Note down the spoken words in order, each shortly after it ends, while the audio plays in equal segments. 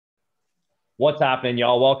What's happening,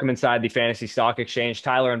 y'all? Welcome inside the Fantasy Stock Exchange.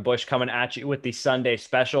 Tyler and Bush coming at you with the Sunday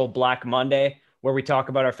special, Black Monday, where we talk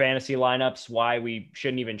about our fantasy lineups, why we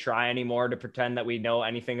shouldn't even try anymore to pretend that we know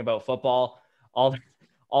anything about football, all,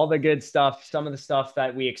 all the good stuff, some of the stuff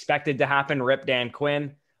that we expected to happen, rip Dan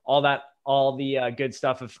Quinn, all the good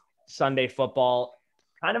stuff of Sunday football.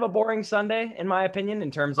 Kind of a boring Sunday, in my opinion,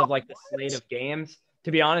 in terms of like the slate of games.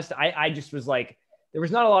 To be honest, I just was like, there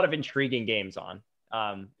was not a lot of intriguing games on.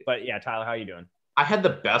 But yeah, Tyler, how you doing? I had the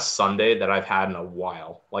best Sunday that I've had in a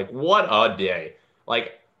while. Like, what a day.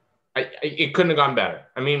 Like, it couldn't have gone better.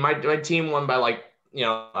 I mean, my team won by like,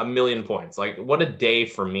 a million points. Like, what a day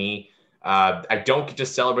for me. I don't get to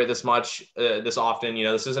celebrate this much, this often.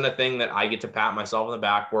 This isn't a thing that I get to pat myself on the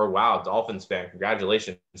back for. Wow, Dolphins fan,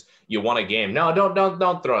 congratulations, you won a game. No,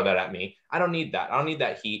 don't throw that at me. I don't need that. I don't need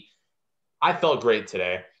that heat. I felt great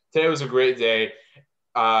today. Today was a great day.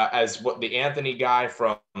 As what the Anthony guy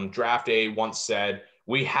from Draft Day once said,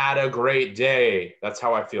 we had a great day. That's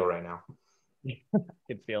how I feel right now.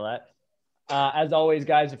 Could feel that. As always,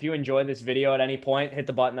 guys, if you enjoy this video at any point, hit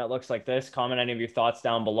the button that looks like this. Comment any of your thoughts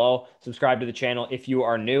down below. Subscribe to the channel if you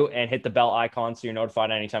are new, and hit the bell icon so you're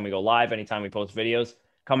notified anytime we go live, anytime we post videos.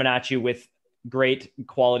 Coming at you with great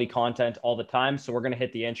quality content all the time. So we're going to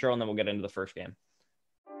hit the intro, and then we'll get into the first game.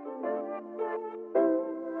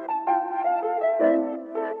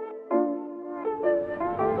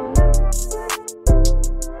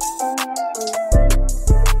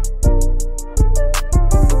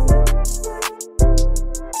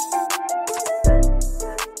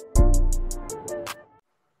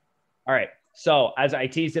 All right. So as I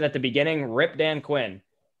teased it at the beginning, rip Dan Quinn.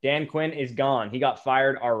 Dan Quinn is gone. He got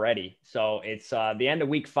fired already. So it's the end of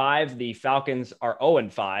week 5. The Falcons are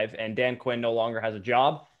 0-5, and Dan Quinn no longer has a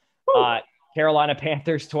job. Carolina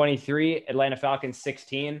Panthers 23, Atlanta Falcons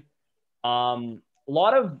 16.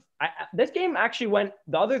 This game actually went,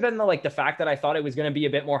 other than the fact that I thought it was going to be a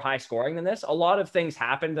bit more high scoring than this, a lot of things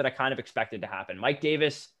happened that I kind of expected to happen. Mike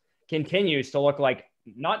Davis continues to look like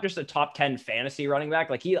not just a top 10 fantasy running back,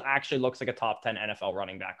 like he actually looks like a top 10 NFL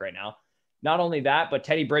running back right now. Not only that, but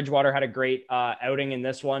Teddy Bridgewater had a great outing in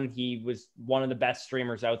this one. He was one of the best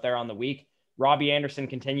streamers out there on the week. Robbie Anderson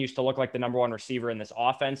continues to look like the number one receiver in this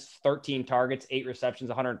offense. 13 targets, 8 receptions,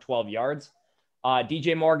 112 yards.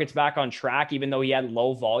 DJ Moore gets back on track, even though he had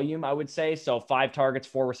low volume, I would say. So 5 targets,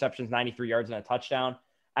 4 receptions, 93 yards, and a touchdown.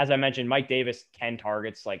 As I mentioned, Mike Davis, 10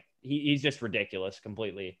 targets. Like he's just ridiculous,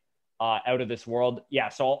 completely out of this world. Yeah.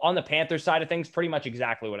 So on the Panthers side of things, pretty much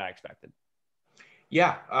exactly what I expected.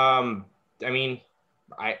 Yeah. I mean,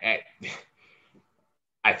 I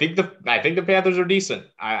think the Panthers are decent.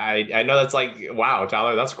 I know that's like, wow,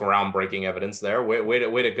 Tyler, that's groundbreaking evidence there. Way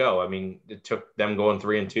to go. I mean, it took them going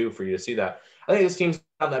 3-2 for you to see that. I think this team's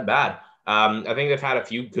not that bad. I think they've had a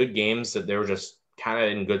few good games that they were just kind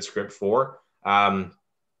of in good script for.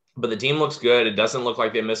 But the team looks good. It doesn't look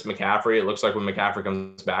like they missed McCaffrey. It looks like when McCaffrey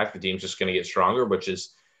comes back, the team's just going to get stronger, which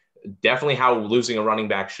is definitely how losing a running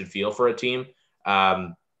back should feel for a team.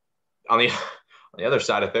 On the other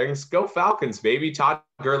side of things, go Falcons, baby. Todd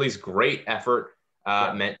Gurley's great effort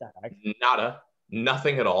meant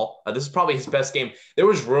nothing at all. This is probably his best game. There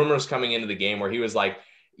was rumors coming into the game where he was like,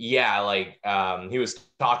 he was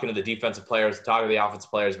talking to the defensive players, talking to the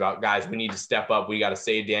offensive players about, guys, we need to step up. We got to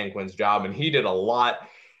save Dan Quinn's job. And he did a lot.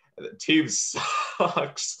 The team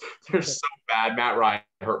sucks. They're so bad. Matt Ryan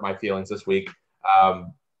hurt my feelings this week.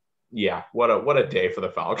 Yeah, what a day for the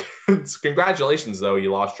Falcons. Congratulations, though.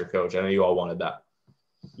 You lost your coach. I know you all wanted that.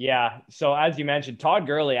 Yeah. So as you mentioned, Todd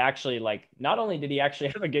Gurley actually, not only did he actually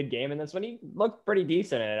have a good game in this one, he looked pretty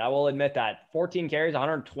decent in it. I will admit that. 14 carries,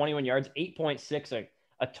 121 yards, 8.6,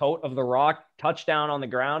 a tote of the rock, touchdown on the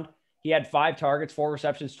ground. He had 5 targets, 4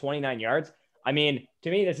 receptions, 29 yards. I mean,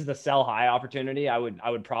 to me, this is a sell high opportunity. I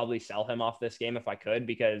would probably sell him off this game if I could,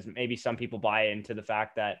 because maybe some people buy into the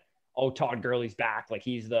fact that, oh, Todd Gurley's back. Like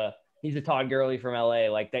he's the Todd Gurley from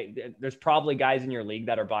LA. Like there's probably guys in your league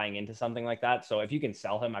that are buying into something like that. So if you can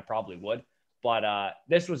sell him, I probably would. But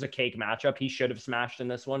this was a cake matchup. He should have smashed in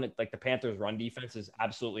this one. Like the Panthers' run defense is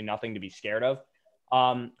absolutely nothing to be scared of.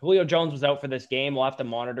 Julio Jones was out for this game. We'll have to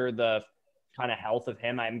monitor the kind of health of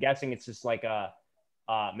him. I'm guessing it's just like a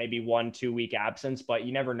maybe 1-2 week absence, but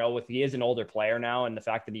you never know. He is an older player now, and the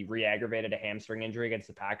fact that he re-aggravated a hamstring injury against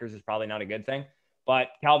the Packers is probably not a good thing. But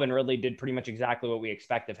Calvin Ridley did pretty much exactly what we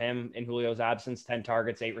expect of him in Julio's absence. 10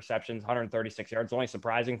 targets, 8 receptions, 136 yards. The only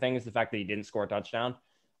surprising thing is the fact that he didn't score a touchdown.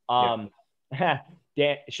 Shout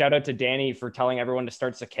out to Danny for telling everyone to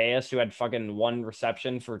start Zacchaeus, who had fucking 1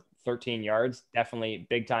 reception for 13 yards. Definitely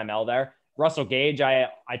big time L there. Russell Gage, I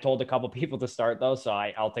told a couple people to start, though, so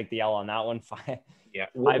I'll take the L on that one. Yeah.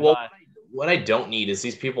 what I don't need is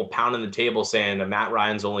these people pounding the table saying that Matt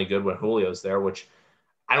Ryan's only good when Julio's there, which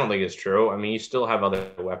I don't think is true. I mean, you still have other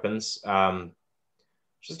weapons.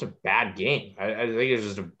 It's just a bad game. I think it's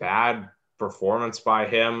just a bad performance by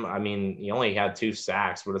him. I mean, he only had 2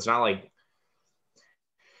 sacks, but it's not like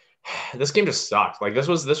this game just sucked. Like this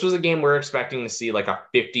was a game we're expecting to see like a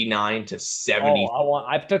 59-70.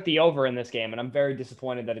 I took the over in this game, and I'm very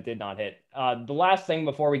disappointed that it did not hit. The last thing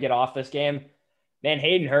before we get off this game, man,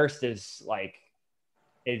 Hayden Hurst is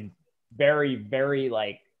very, very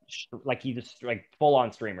like he's just like full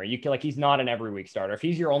on streamer. You can he's not an every week starter. If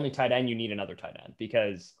he's your only tight end, you need another tight end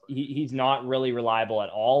because he's not really reliable at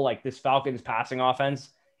all. Like this Falcons passing offense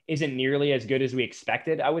isn't nearly as good as we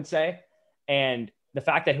expected, I would say. And the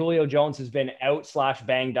fact that Julio Jones has been out /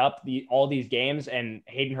 banged up all these games and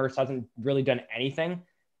Hayden Hurst hasn't really done anything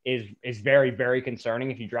is very, very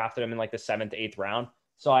concerning if you drafted him in like the 7th, 8th round.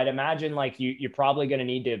 So I'd imagine like you're probably going to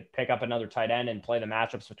need to pick up another tight end and play the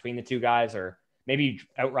matchups between the two guys, or maybe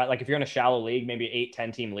outright, like if you're in a shallow league, maybe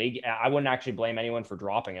 8-10 team league, I wouldn't actually blame anyone for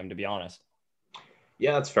dropping him, to be honest.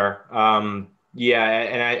 Yeah, that's fair. Yeah,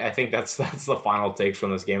 and I think that's the final takes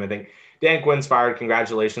from this game. I think Dan Quinn's fired.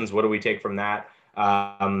 Congratulations. What do we take from that?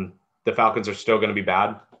 The Falcons are still going to be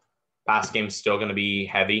bad. Pass game's still going to be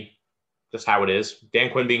heavy. Just how it is.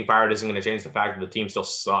 Dan Quinn being fired isn't going to change the fact that the team still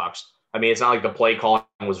sucks. I mean, it's not like the play calling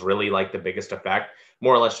was really like the biggest effect.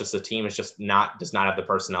 More or less just the team is just does not have the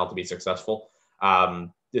personnel to be successful,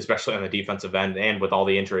 especially on the defensive end and with all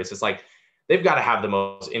the injuries. It's like they've got to have the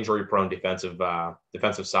most injury-prone defensive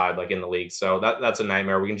side like in the league. So that's a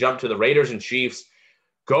nightmare. We can jump to the Raiders and Chiefs.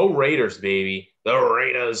 Go Raiders, baby. The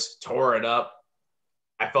Raiders tore it up.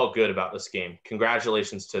 I felt good about this game.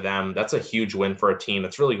 Congratulations to them. That's a huge win for a team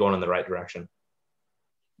that's really going in the right direction.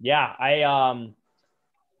 Yeah,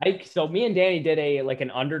 so me and Danny did an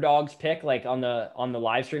underdogs pick like on the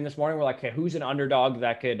live stream this morning. We're like, okay, who's an underdog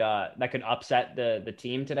that could upset the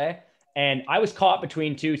team today? And I was caught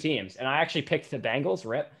between 2 teams, and I actually picked the Bengals,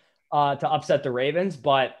 to upset the Ravens,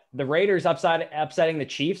 but the Raiders upsetting the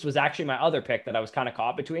Chiefs was actually my other pick that I was kind of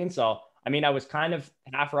caught between. So I mean, I was kind of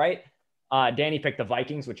half right. Danny picked the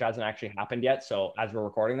Vikings, which hasn't actually happened yet. So as we're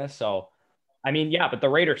recording this, so I mean, yeah, but the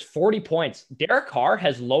Raiders 40 points. Derek Carr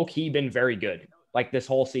has low key been very good. Like this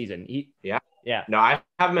whole season. Yeah. No, I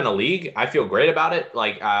have him in a league. I feel great about it.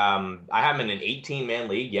 Like, I have him in an 18-man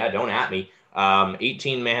league. Yeah, don't at me.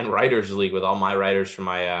 18-man writers league with all my writers from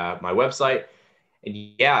my website. And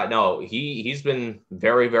yeah, no, he's been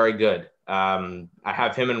very, very good. I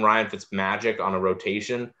have him and Ryan Fitzmagic on a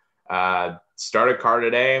rotation. Started Carr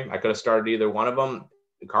today. I could have started either one of them.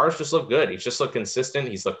 Carr's just looked good. He's just looked consistent.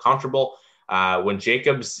 He's looked comfortable. When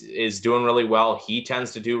Jacobs is doing really well, he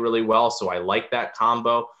tends to do really well. So I like that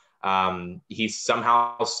combo. He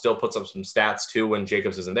somehow still puts up some stats too when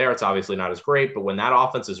Jacobs isn't there. It's obviously not as great, but when that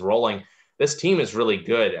offense is rolling, this team is really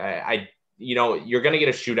good. You're going to get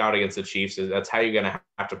a shootout against the Chiefs. That's how you're going to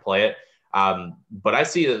have to play it. But I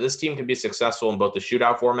see that this team can be successful in both the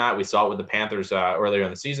shootout format. We saw it with the Panthers earlier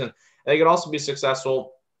in the season. They could also be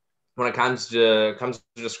successful when it comes to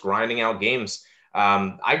just grinding out games.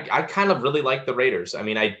 I kind of really like the Raiders. I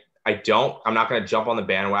mean, I'm not going to jump on the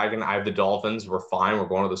bandwagon. I have the Dolphins. We're fine. We're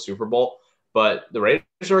going to the Super Bowl, but the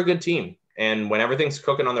Raiders are a good team. And when everything's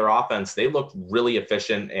cooking on their offense, they look really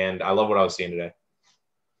efficient. And I love what I was seeing today.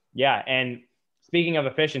 Yeah. And speaking of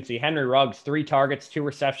efficiency, Henry Ruggs, 3 targets, 2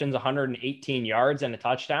 receptions, 118 yards and a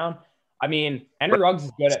touchdown. I mean, Henry Ruggs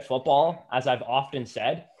is good at football, as I've often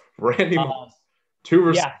said. Randy Moss, 2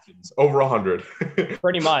 receptions, over 100.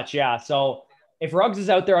 Pretty much. Yeah. So if Ruggs is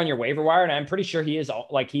out there on your waiver wire, and I'm pretty sure he is,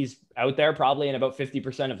 like he's out there probably in about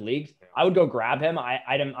 50% of leagues, I would go grab him.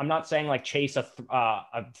 I'm not saying like chase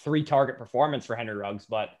a 3 target performance for Henry Ruggs,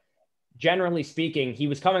 but generally speaking, he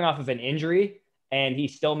was coming off of an injury and he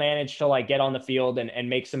still managed to like get on the field and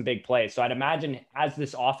make some big plays. So I'd imagine as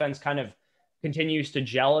this offense kind of continues to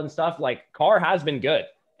gel and stuff, like Carr has been good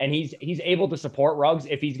and he's able to support Ruggs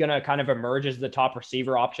if he's going to kind of emerge as the top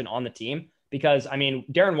receiver option on the team. Because, I mean,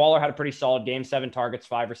 Darren Waller had a pretty solid game, 7 targets,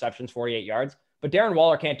 5 receptions, 48 yards. But Darren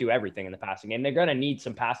Waller can't do everything in the passing game. They're going to need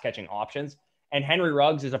some pass-catching options. And Henry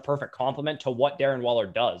Ruggs is a perfect complement to what Darren Waller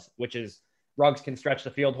does, which is Ruggs can stretch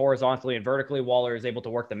the field horizontally and vertically. Waller is able to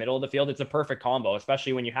work the middle of the field. It's a perfect combo,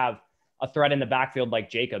 especially when you have a threat in the backfield like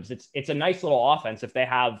Jacobs. It's a nice little offense if they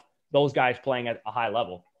have those guys playing at a high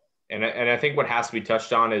level. And I think what has to be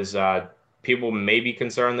touched on is people may be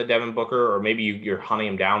concerned that Devin Booker, or maybe you're hunting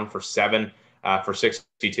him down for 7 for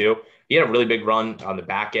 62. He had a really big run on the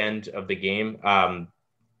back end of the game.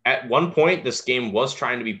 At one point, this game was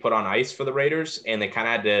trying to be put on ice for the Raiders, and they kind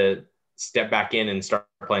of had to step back in and start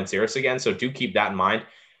playing serious again. So do keep that in mind.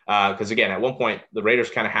 Because again, at one point the Raiders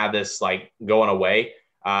kind of had this like going away.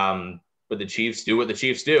 But the Chiefs do what the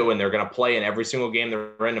Chiefs do, and they're going to play in every single game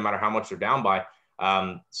they're in, no matter how much they're down by.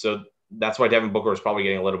 So that's why Devin Booker is probably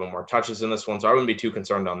getting a little bit more touches in this one. So I wouldn't be too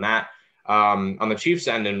concerned on that. On the Chiefs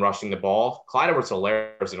end in rushing the ball, Clyde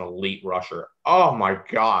Edwards-Helaire is an elite rusher. Oh my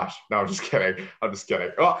gosh. No, I'm just kidding. I'm just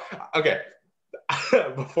kidding. Oh, okay.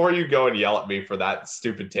 Before you go and yell at me for that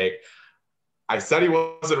stupid take, I said he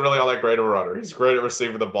wasn't really all that great of a runner. He's great at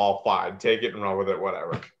receiving the ball. Fine. Take it and run with it,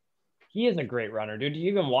 whatever. He is a great runner, dude. Do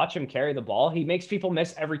you even watch him carry the ball? He makes people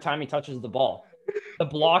miss every time he touches the ball. The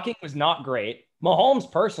blocking was not great.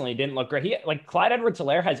 Mahomes personally didn't look great. Clyde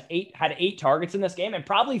Edwards-Helaire had eight targets in this game, and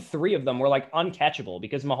probably 3 of them were like uncatchable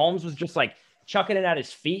because Mahomes was just like chucking it at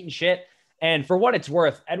his feet and shit. And for what it's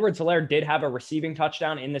worth, Edwards-Helaire did have a receiving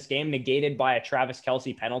touchdown in this game negated by a Travis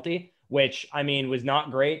Kelce penalty, which I mean was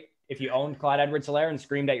not great if you owned Clyde Edwards-Helaire and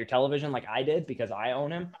screamed at your television like I did because I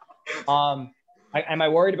own him. Am I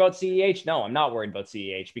worried about CEH? No, I'm not worried about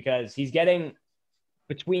CEH because he's getting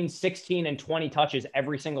between 16 and 20 touches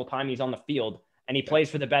every single time he's on the field, and he plays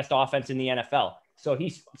for the best offense in the NFL. So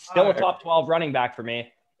he's still a top 12 running back for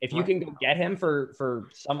me. If you can go get him for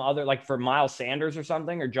some other, like for Miles Sanders or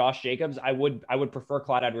something, or Josh Jacobs, I would prefer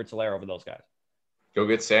Clyde Edwards-Helaire over those guys. Go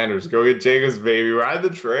get Sanders. Go get Jacobs, baby. Ride the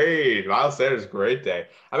trade. Miles Sanders, great day.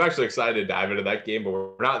 I'm actually excited to dive into that game, but we're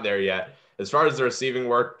not there yet. As far as the receiving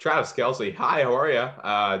work, Travis Kelce, hi, how are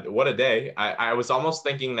you? What a day. I was almost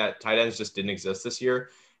thinking that tight ends just didn't exist this year,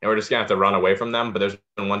 and we're just going to have to run away from them. But there's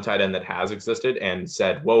been one tight end that has existed and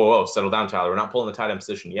said, whoa, settle down, Tyler. We're not pulling the tight end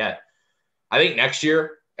position yet. I think next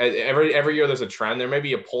year, every year there's a trend. There may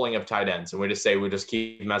be a pulling of tight ends, and we just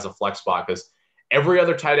keep him as a flex spot because every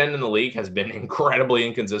other tight end in the league has been incredibly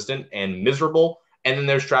inconsistent and miserable. And then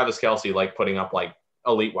there's Travis Kelce, like putting up like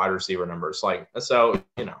elite wide receiver numbers. So,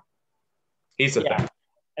 he's the thing.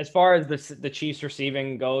 As far as the Chiefs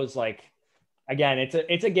receiving goes, like, again,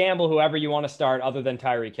 it's a gamble whoever you want to start other than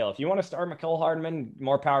Tyreek Hill. If you want to start Mecole Hardman,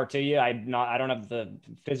 more power to you. I don't have the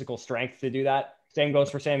physical strength to do that. Same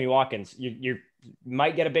goes for Sammy Watkins. You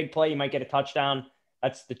might get a big play. You might get a touchdown.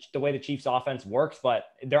 That's the way the Chiefs offense works, but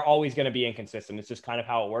they're always going to be inconsistent. It's just kind of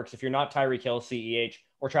how it works. If you're not Tyreek Hill, CEH,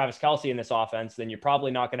 or Travis Kelce in this offense, then you're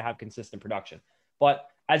probably not going to have consistent production. But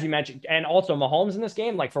as you mentioned, and also Mahomes in this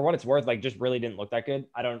game, like for what it's worth, like just really didn't look that good.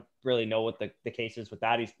 I don't really know what the case is with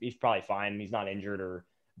that. He's probably fine. He's not injured or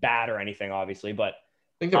bad or anything, obviously, but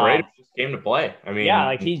I think the Raiders just came to play. I mean, yeah,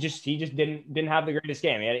 like he just didn't have the greatest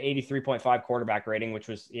game. He had an 83.5 quarterback rating, which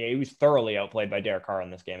was he was thoroughly outplayed by Derek Carr in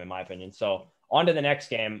this game, in my opinion. So on to the next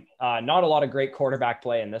game. Not a lot of great quarterback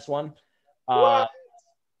play in this one.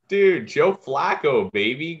 Dude, Joe Flacco,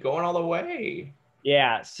 baby, going all the way.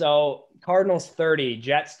 Yeah, so Cardinals 30,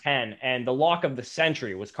 Jets 10, and the lock of the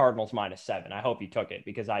century was Cardinals -7. I hope you took it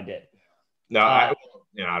because I did. No, I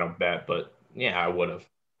don't bet, but yeah, I would have.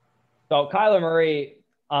 So Kyler Murray,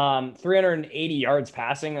 380 yards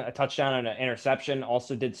passing, a touchdown and an interception.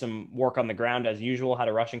 Also did some work on the ground as usual, had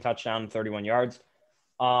a rushing touchdown, 31 yards.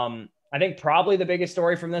 I think probably the biggest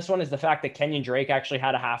story from this one is the fact that Kenyon Drake actually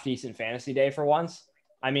had a half-decent fantasy day for once.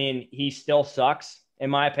 I mean, he still sucks, in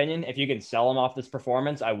my opinion. If you can sell him off this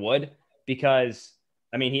performance, I would. Because,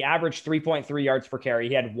 I mean, he averaged 3.3 yards per carry.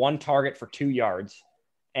 He had 1 target for 2 yards.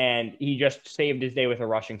 And he just saved his day with a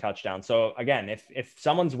rushing touchdown. So, again, if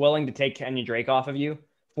someone's willing to take Kenyon Drake off of you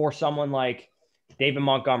for someone like David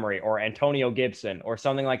Montgomery or Antonio Gibson or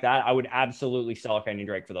something like that, I would absolutely sell Kenyon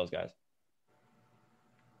Drake for those guys.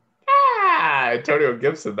 Antonio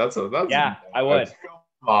Gibson. That's I would.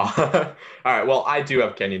 All right. Well, I do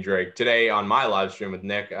have Kenyon Drake today on my live stream with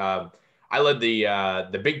Nick. I led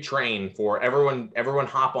the big train for everyone. Everyone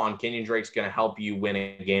hop on. Kenyon Drake's going to help you win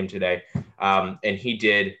a game today, and he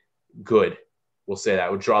did good. We'll say that.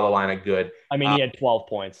 We'll draw the line at good. I mean, he had 12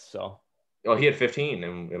 points. So. Oh, he had 15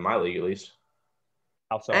 in my league at least.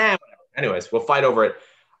 How so? Anyways, we'll fight over it.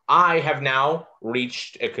 I have now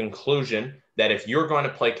reached a conclusion that if you're going to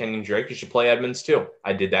play Kenyon Drake, you should play Edmonds too.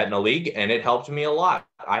 I did that in a league, and it helped me a lot.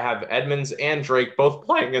 I have Edmonds and Drake both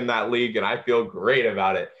playing in that league, and I feel great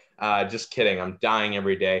about it. Just kidding. I'm dying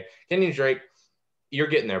every day. Kenyon Drake, you're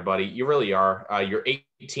getting there, buddy. You really are. Your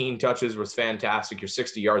 18 touches was fantastic. Your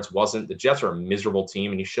 60 yards wasn't. The Jets are a miserable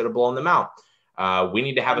team, and you should have blown them out. We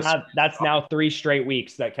need to have That's now 3 straight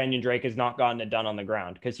weeks that Kenyon Drake has not gotten it done on the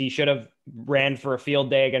ground because he should have ran for a field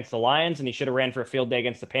day against the Lions and he should have ran for a field day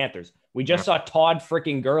against the Panthers. We just saw Todd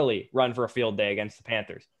freaking Gurley run for a field day against the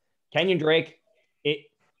Panthers. Kenyon Drake,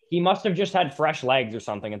 he must have just had fresh legs or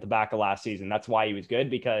something at the back of last season. That's why he was good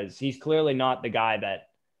because he's clearly not the guy that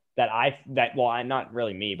not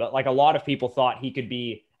really me, but like a lot of people thought he could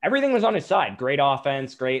be everything was on his side. Great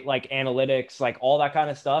offense, great like analytics, like all that kind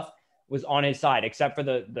of stuff was on his side, except for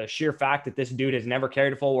the sheer fact that this dude has never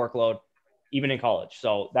carried a full workload, even in college.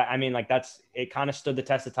 So that, I mean, like that's, it kind of stood the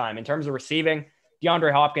test of time. In terms of receiving,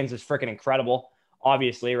 DeAndre Hopkins is freaking incredible,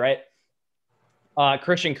 obviously, right?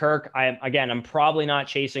 Christian Kirk, I'm probably not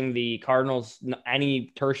chasing the Cardinals,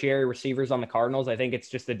 any tertiary receivers on the Cardinals. I think it's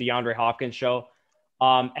just the DeAndre Hopkins show.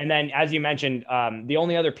 And then, as you mentioned, the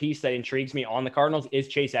only other piece that intrigues me on the Cardinals is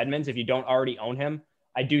Chase Edmonds. If you don't already own him,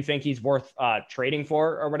 I do think he's worth trading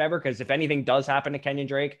for or whatever, because if anything does happen to Kenyon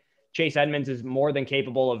Drake, Chase Edmonds is more than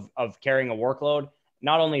capable of carrying a workload.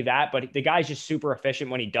 Not only that, but the guy's just super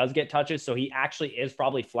efficient when he does get touches. So he actually is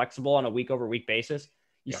probably flexible on a week over week basis.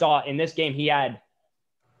 You saw in this game, he had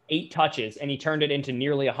 8 touches and he turned it into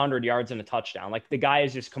nearly 100 yards and a touchdown. Like the guy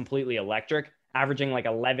is just completely electric, averaging like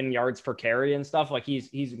 11 yards per carry and stuff. Like he's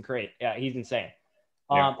great. Yeah, he's insane.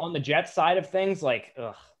 On the Jets side of things, like,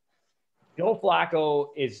 Joe Flacco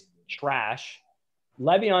is trash.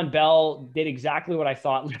 Le'Veon Bell did exactly what I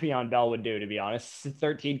thought Le'Veon Bell would do, to be honest.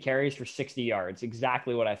 13 carries for 60 yards.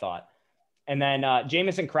 Exactly what I thought. And then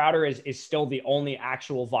Jamison Crowder is still the only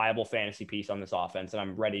actual viable fantasy piece on this offense. And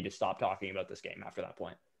I'm ready to stop talking about this game after that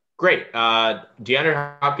point. Great.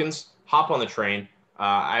 DeAndre Hopkins, hop on the train.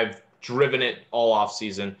 I've driven it all off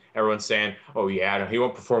season. Everyone's saying, oh, yeah, he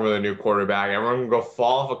won't perform with a new quarterback. Everyone can go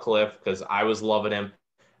fall off a cliff because I was loving him.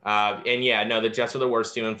 And yeah, no, the Jets are the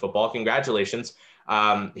worst team in football. Congratulations.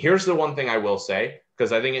 Here's the one thing I will say,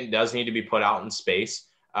 because I think it does need to be put out in space.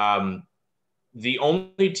 The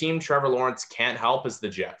only team Trevor Lawrence can't help is the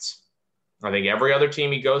Jets. I think every other team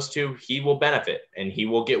he goes to, he will benefit and he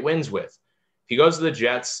will get wins with. If he goes to the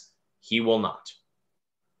Jets, he will not.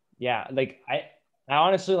 Yeah, like I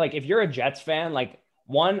honestly, like, if you're a Jets fan, like,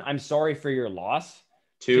 one, I'm sorry for your loss.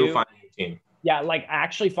 Two, find a new team. Yeah, like,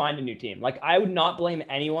 actually find a new team. Like, I would not blame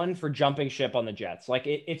anyone for jumping ship on the Jets. Like,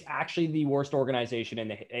 it's actually the worst organization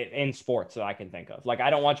in sports that I can think of. Like, I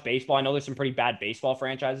don't watch baseball. I know there's some pretty bad baseball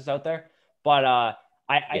franchises out there, but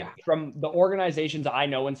I from the organizations I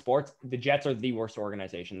know in sports, the Jets are the worst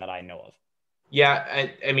organization that I know of. Yeah,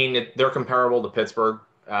 I mean, they're comparable to Pittsburgh.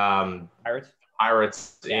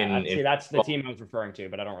 Pirates. See, that's the team I was referring to,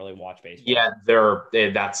 but I don't really watch baseball. Yeah,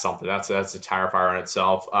 that's something. That's a tire fire in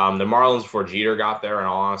itself. The Marlins, before Jeter got there, and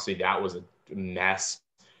honestly, that was a mess.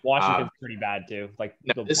 Washington's pretty bad too. Like,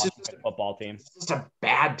 the Washington football team. It's just a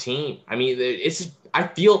bad team. I mean,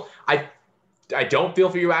 I don't feel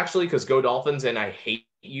for you actually, because go Dolphins, and I hate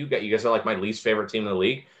you. You guys are like my least favorite team in the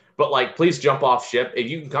league. But like, please jump off ship. If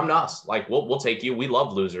you can come to us, like we'll take you. We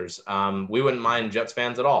love losers. We wouldn't mind Jets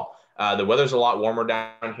fans at all. The weather's a lot warmer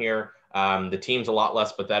down here. The team's a lot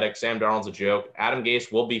less pathetic. Sam Darnold's a joke. Adam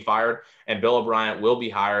Gase will be fired, and Bill O'Brien will be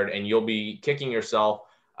hired, and you'll be kicking yourself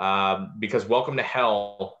because welcome to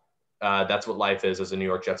hell. That's what life is as a New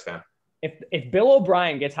York Jets fan. If Bill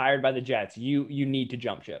O'Brien gets hired by the Jets, you need to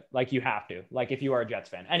jump ship. Like, you have to. Like, if you are a Jets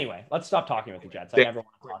fan. Anyway, let's stop talking about the Jets. I never want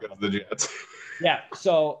to talk about the Jets. Yeah.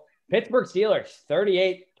 So Pittsburgh Steelers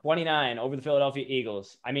 38-29 over the Philadelphia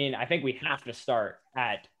Eagles. I mean, I think we have to start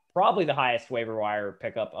at probably the highest waiver wire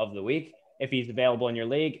pickup of the week if he's available in your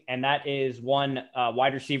league. And that is one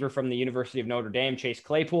wide receiver from the University of Notre Dame, Chase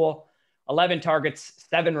Claypool. 11 targets,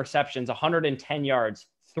 7 receptions, 110 yards,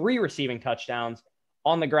 3 receiving touchdowns.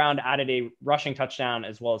 On the ground, added a rushing touchdown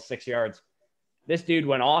as well as 6 yards. This dude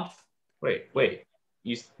went off. Wait.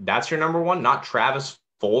 That's your number one? Not Travis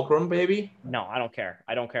Fulgham, baby? No, I don't care.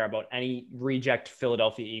 I don't care about any reject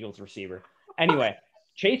Philadelphia Eagles receiver. Anyway,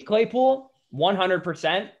 Chase Claypool,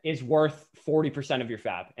 100% is worth 40% of your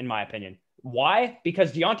fab, in my opinion. Why?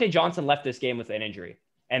 Because Deontay Johnson left this game with an injury.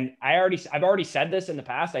 And I've already said this in the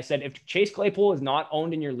past. I said, if Chase Claypool is not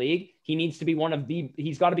owned in your league, he's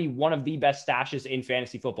got to be one of the best stashes in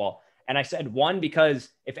fantasy football. And I said, one, because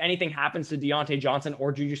if anything happens to Deontay Johnson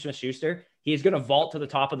or Juju Smith-Schuster, he is going to vault to the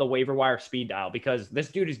top of the waiver wire speed dial, because this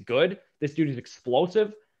dude is good. This dude is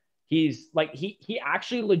explosive. He's like, he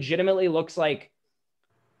actually legitimately looks like,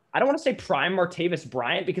 I don't want to say prime Martavis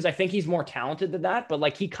Bryant, because I think he's more talented than that, but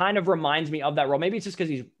like, he kind of reminds me of that role. Maybe it's just because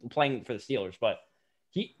he's playing for the Steelers, but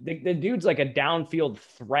the dude's like a downfield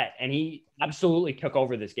threat, and he absolutely took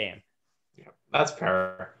over this game. Yeah, that's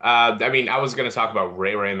fair. I mean, I was going to talk about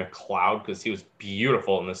Ray McCloud because he was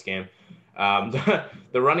beautiful in this game. The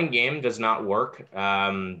running game does not work.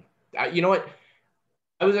 You know what?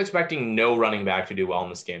 I was expecting no running back to do well in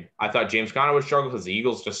this game. I thought James Conner would struggle because the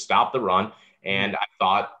Eagles just stopped the run, and I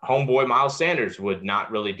thought homeboy Miles Sanders would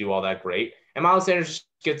not really do all that great. And Miles Sanders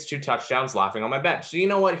gets 2 touchdowns laughing on my bench. So you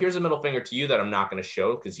know what? Here's a middle finger to you that I'm not going to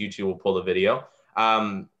show because you two will pull the video.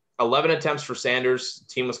 11 attempts for Sanders.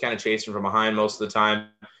 Team was kind of chasing from behind most of the time.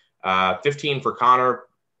 15 for Connor.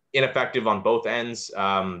 Ineffective on both ends.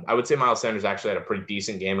 I would say Miles Sanders actually had a pretty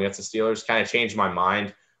decent game against the Steelers. Kind of changed my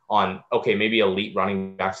mind on, okay, maybe elite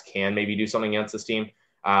running backs can maybe do something against this team.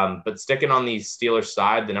 But sticking on the Steelers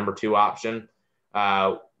side, the number 2 option,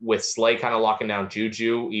 with Slay kind of locking down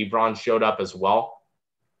Juju, Ebron showed up as well,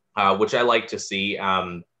 which I like to see.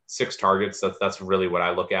 6 targets. That's really what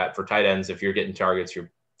I look at for tight ends. If you're getting targets,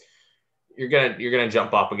 you're gonna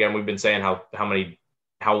jump up again. We've been saying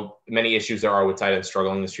how many issues there are with tight ends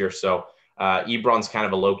struggling this year. So Ebron's kind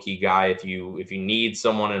of a low key guy. If you need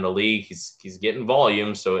someone in a league, he's getting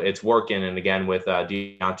volume, so it's working. And again, with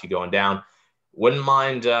Deontay going down, wouldn't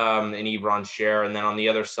mind an Ebron share. And then on the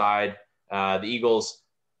other side, the Eagles,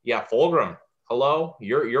 Fulgham. Hello,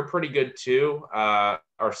 you're pretty good too.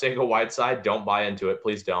 Arcega-Whiteside, don't buy into it,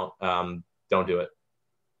 please don't. Don't do it.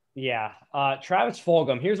 Yeah, Travis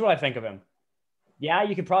Fulgham. Here's what I think of him. Yeah,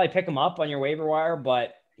 you could probably pick him up on your waiver wire,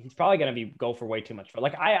 but he's probably going to go for way too much.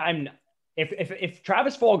 Like if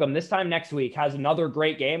Travis Fulgham this time next week has another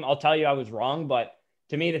great game, I'll tell you I was wrong. But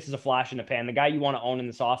to me, this is a flash in the pan. The guy you want to own in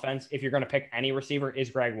this offense, if you're going to pick any receiver,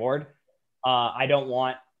 is Greg Ward. I don't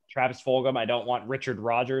want Travis Fulgham. I don't want Richard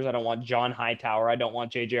Rodgers. I don't want John Hightower. I don't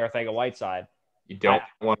want JJ Arcega-Whiteside. You don't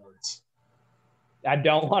want Hurts. I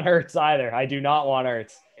don't want Hurts either. I do not want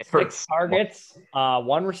Hurts. 6 targets,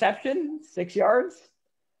 1 reception, 6 yards.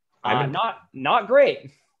 Not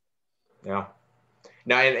great. Yeah.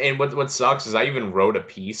 Now, and what sucks is I even wrote a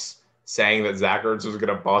piece saying that Zach Ertz was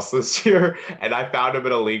going to bust this year, and I found him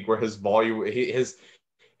in a league where his volume,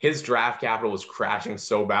 his draft capital was crashing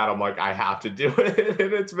so bad. I'm like, I have to do it,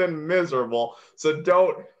 and it's been miserable. So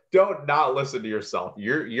don't not listen to yourself.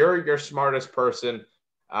 You're your smartest person.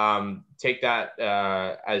 Take that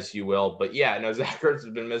as you will. But yeah, no, Zach Ertz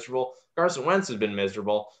has been miserable. Carson Wentz has been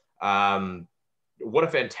miserable. What a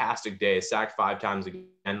fantastic day. Sacked 5 times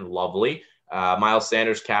again. Lovely. Miles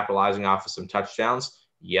Sanders capitalizing off of some touchdowns.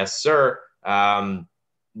 Yes, sir.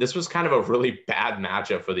 This was kind of a really bad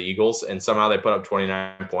matchup for the Eagles, and somehow they put up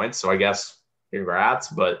 29 points. So I guess congrats.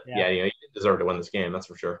 But yeah, you deserve to win this game. That's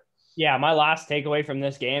for sure. Yeah, my last takeaway from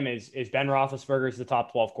this game is Ben Roethlisberger is the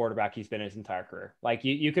top 12 quarterback he's been his entire career. Like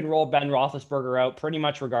you can roll Ben Roethlisberger out pretty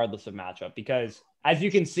much regardless of matchup, because as you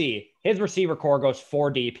can see, his receiver core goes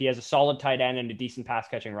 4 deep. He has a solid tight end and a decent pass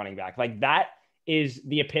catching running back. Like that is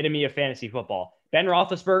the epitome of fantasy football. Ben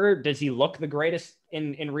Roethlisberger, does he look the greatest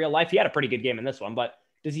in real life? He had a pretty good game in this one, but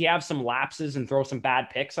does he have some lapses and throw some bad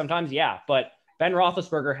picks sometimes? Yeah, but Ben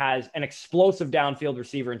Roethlisberger has an explosive downfield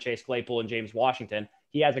receiver in Chase Claypool and James Washington.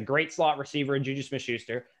 He has a great slot receiver in Juju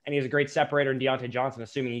Smith-Schuster, and he has a great separator in Deontay Johnson,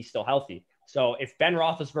 assuming he's still healthy. So if Ben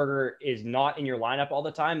Roethlisberger is not in your lineup all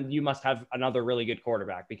the time, you must have another really good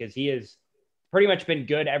quarterback, because he has pretty much been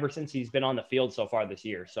good ever since he's been on the field so far this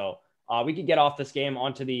year. So we could get off this game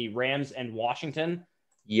onto the Rams and Washington.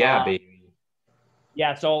 Yeah, baby.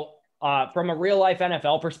 Yeah, so from a real-life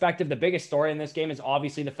NFL perspective, the biggest story in this game is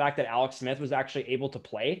obviously the fact that Alex Smith was actually able to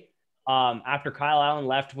play. After Kyle Allen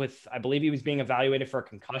left with, I believe he was being evaluated for a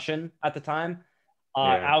concussion at the time.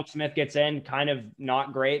 Alex Smith gets in, kind of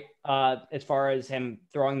not great as far as him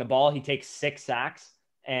throwing the ball. He takes 6 sacks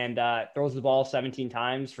and throws the ball 17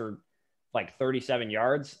 times for like 37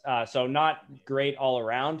 yards. So not great all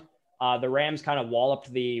around. The Rams kind of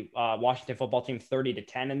walloped the Washington football team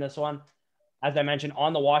 30-10 in this one. As I mentioned,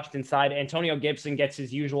 on the Washington side, Antonio Gibson gets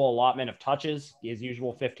his usual allotment of touches, his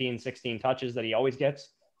usual 15, 16 touches that he always gets.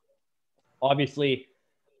 Obviously,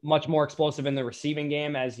 much more explosive in the receiving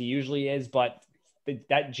game as he usually is, but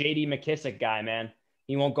that J.D. McKissic guy, man,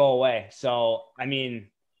 he won't go away. So, I mean,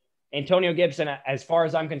 Antonio Gibson, as far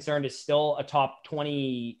as I'm concerned, is still a top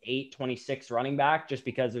 28, 26 running back, just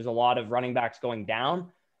because there's a lot of running backs going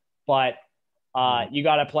down. But you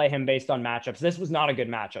got to play him based on matchups. This was not a good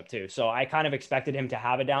matchup, too. So I kind of expected him to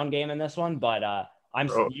have a down game in this one, but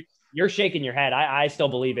you're shaking your head. I still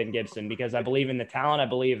believe in Gibson, because I believe in the talent. I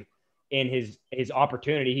believe in his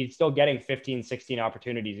opportunity. He's still getting 15, 16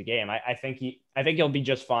 opportunities a game. I think he'll be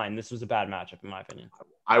just fine. This was a bad matchup, in my opinion.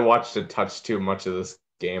 I watched a touch too much of this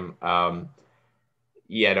game.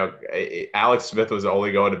 Alex Smith was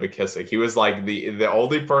only going to McKissic. He was like the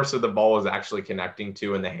only person the ball was actually connecting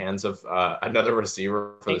to in the hands of another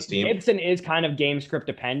receiver for this team. Gibson is kind of game script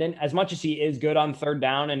dependent. As much as he is good on third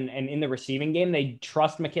down and in the receiving game, they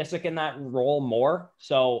trust McKissic in that role more.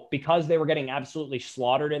 So because they were getting absolutely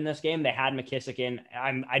slaughtered in this game, they had McKissic in.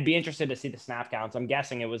 I'd be interested to see the snap counts. I'm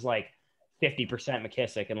guessing it was like 50%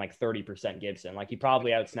 McKissic and like 30% Gibson. Like he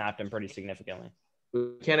probably outsnapped him pretty significantly.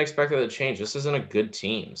 We can't expect that to change. This isn't a good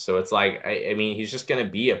team. So it's like, I mean, he's just going to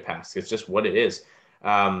be a pass. It's just what it is.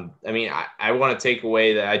 I mean, I want to take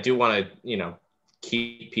away that I do want to,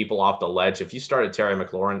 keep people off the ledge. If you started Terry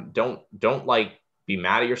McLaurin, don't like be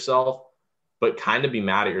mad at yourself, but kind of be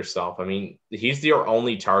mad at yourself. I mean, he's your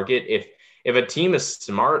only target. If a team is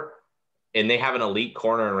smart and they have an elite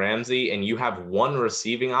corner in Ramsey and you have one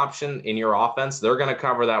receiving option in your offense, they're going to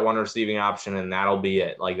cover that one receiving option and that'll be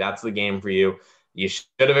it. Like that's the game for you. You should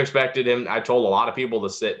have expected him. I told a lot of people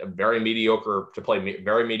to play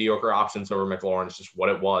very mediocre options over McLaurin. It's just what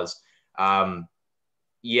it was.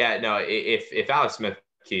 Yeah, no, if Alex Smith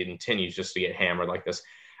continues just to get hammered like this,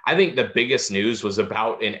 I think the biggest news was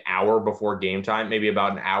about an hour before game time, maybe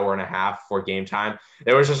about an hour and a half before game time.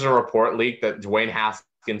 There was just a report leak that Dwayne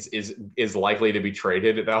Haskins is likely to be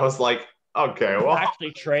traded. And I was like, okay, well,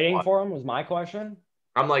 actually trading for him was my question.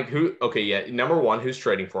 I'm like, who? Okay, yeah. Number one, who's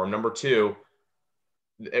trading for him? Number two,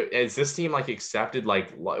 is this team like accepted?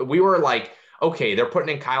 Like we were like, okay, they're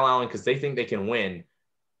putting in Kyle Allen because they think they can win.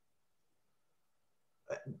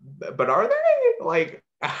 But are they like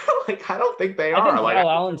I don't think they are. Kyle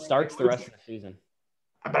Allen starts the rest of the season.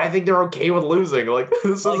 But I think they're okay with losing. Like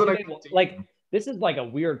this this is like a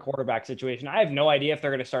weird quarterback situation. I have no idea if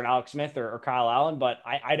they're going to start Alex Smith or Kyle Allen, but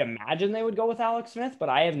I'd imagine they would go with Alex Smith, but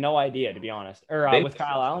I have no idea, to be honest. Or with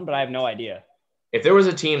Kyle Allen, but I have no idea. If there was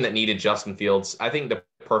a team that needed Justin Fields, I think the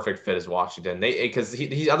perfect fit is Washington. Because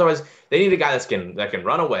he's otherwise they need a guy that can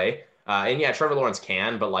run away. And yeah, Trevor Lawrence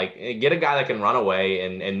can, but like get a guy that can run away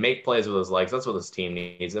and make plays with his legs. That's what this team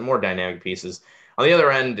needs, and more dynamic pieces. On the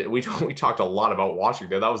other end, we talked a lot about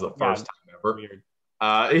Washington. That was the first time ever. Weird.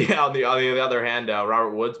 On the other hand,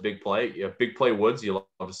 Robert Woods, big play Woods. You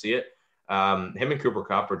love to see it. Him and Cooper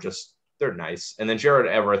Kupp are they're nice. And then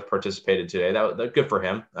Jared Everett participated today. That good for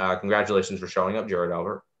him. Congratulations for showing up, Jared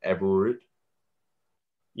Everett.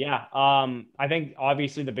 Yeah, I think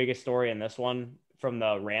obviously the biggest story in this one from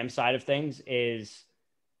the Rams side of things is,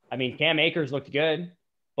 I mean, Cam Akers looked good,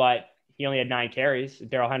 but he only had 9 carries.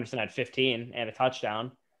 Darrell Henderson had 15 and a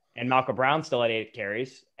touchdown, and Malcolm Brown still had 8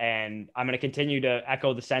 carries. And I'm going to continue to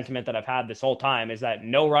echo the sentiment that I've had this whole time, is that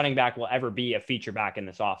no running back will ever be a feature back in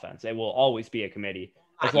this offense. It will always be a committee.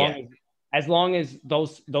 As long as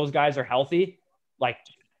those guys are healthy, like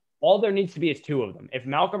all there needs to be is 2 of them. If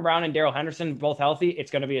Malcolm Brown and Darrell Henderson are both healthy,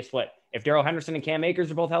 it's going to be a split. If Darrell Henderson and Cam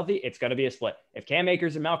Akers are both healthy, it's going to be a split. If Cam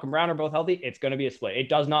Akers and Malcolm Brown are both healthy, it's going to be a split. It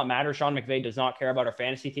does not matter. Sean McVay does not care about our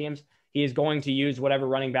fantasy teams. He is going to use whatever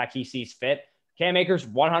running back he sees fit. Cam Akers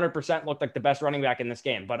 100% looked like the best running back in this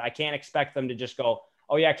game, but I can't expect them to just go,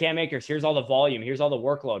 oh yeah, Cam Akers, here's all the volume, here's all the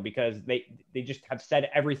workload, because they just have said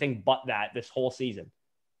everything but that this whole season.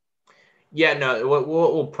 Yeah, no, what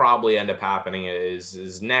will probably end up happening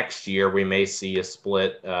is next year we may see a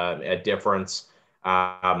split, a difference.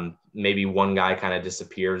 Maybe one guy kind of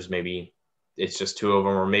disappears. Maybe it's just 2 of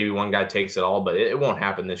them, or maybe one guy takes it all, but it won't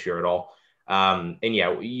happen this year at all. And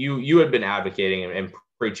yeah, you had been advocating and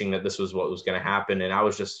preaching that this was what was going to happen. And I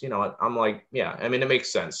was just, I'm like, yeah, I mean, it makes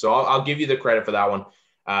sense. So I'll give you the credit for that one.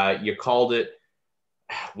 You called it.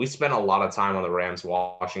 We spent a lot of time on the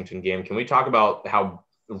Rams-Washington game. Can we talk about how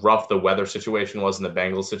rough the weather situation was in the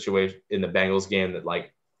Bengals game?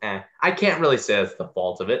 That I can't really say that's the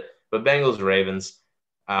fault of it, but Bengals-Ravens,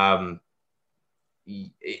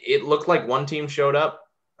 it looked like one team showed up.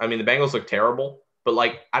 I mean, the Bengals looked terrible, but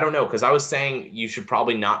I don't know, because I was saying you should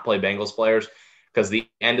probably not play Bengals players, because the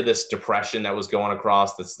end of this depression that was going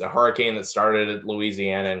across, the hurricane that started at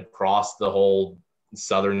Louisiana and crossed the whole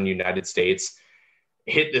southern United States,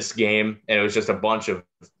 hit this game, and it was just a bunch of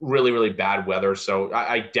really, really bad weather. So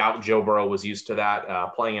I doubt Joe Burrow was used to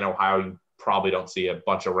that. Playing in Ohio, you probably don't see a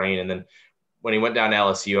bunch of rain. And then when he went down to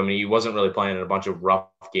LSU, I mean, he wasn't really playing in a bunch of rough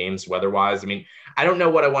games weather-wise. I mean, I don't know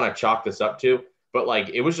what I want to chalk this up to, but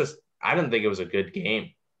it was just, I didn't think it was a good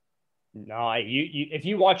game. No, if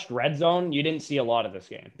you watched Red Zone, you didn't see a lot of this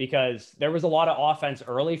game, because there was a lot of offense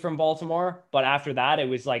early from Baltimore, but after that, it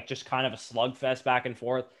was just kind of a slugfest back and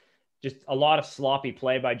forth. Just a lot of sloppy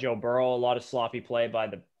play by Joe Burrow, a lot of sloppy play by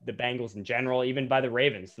the Bengals in general, even by the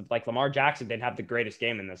Ravens. Lamar Jackson didn't have the greatest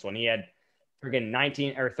game in this one. He had friggin'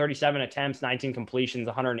 19 or 37 attempts, 19 completions,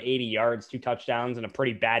 180 yards, 2 touchdowns, and a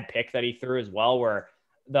pretty bad pick that he threw as well, where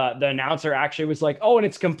the announcer actually was like, "Oh, and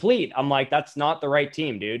it's complete." I'm like, that's not the right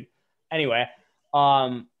team, dude. Anyway,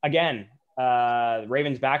 again,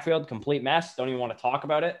 Ravens backfield, complete mess. Don't even want to talk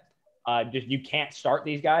about it. Just you can't start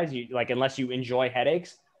these guys, unless you enjoy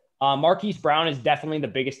headaches. Marquise Brown is definitely the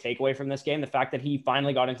biggest takeaway from this game. The fact that he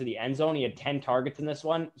finally got into the end zone. He had 10 targets in this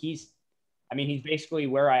one. He's basically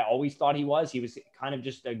where I always thought he was. He was kind of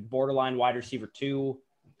just a borderline wide receiver 2,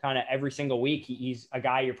 kind of every single week. He's a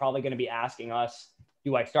guy you're probably going to be asking us,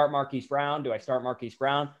 do I start Marquise Brown? Do I start Marquise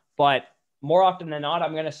Brown? But More often than not,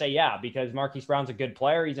 I'm going to say yeah, because Marquise Brown's a good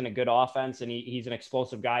player. He's in a good offense, and he's an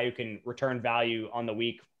explosive guy who can return value on the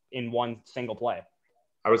week in one single play.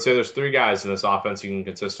 I would say there's 3 guys in this offense you can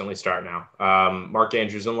consistently start now. Mark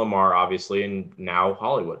Andrews and Lamar, obviously, and now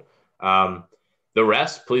Hollywood. The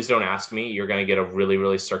rest, please don't ask me. You're going to get a really,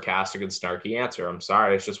 really sarcastic and snarky answer. I'm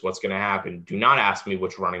sorry. It's just what's going to happen. Do not ask me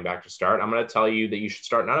which running back to start. I'm going to tell you that you should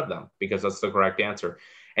start none of them because that's the correct answer.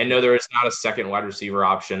 And no, there is not a second wide receiver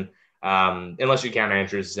option unless you count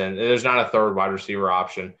Andrews. And there's not a third wide receiver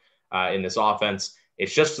option in this offense.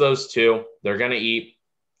 It's just those 2. They're going to eat,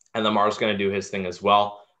 and Lamar's going to do his thing as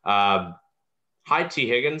well. Hi, T.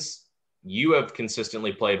 Higgins. You have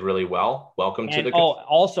consistently played really well. Welcome to the.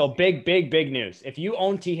 Also big news. If you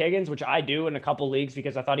own T. Higgins, which I do in a couple leagues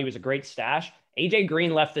because I thought he was a great stash, AJ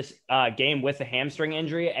Green left this game with a hamstring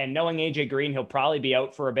injury, and knowing AJ Green, he'll probably be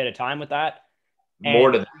out for a bit of time with that.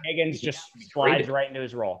 More to that, Higgins just slides right into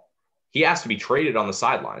his role. He has to be traded on the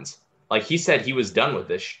sidelines. Like he said, he was done with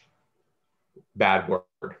this bad word.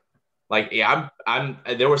 Like, yeah,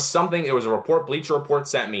 there was a report, Bleacher Report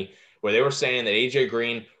sent me where they were saying that AJ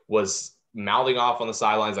Green was mouthing off on the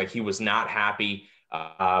sidelines like he was not happy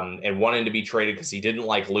and wanting to be traded because he didn't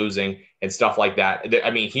like losing and stuff like that.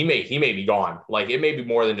 I mean, he may be gone. Like, it may be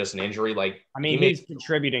more than just an injury. Like, I mean, he's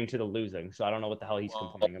contributing to the losing, so I don't know what the hell he's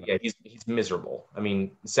complaining about. Yeah, he's miserable. I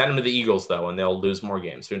mean, send him to the Eagles though, and they'll lose more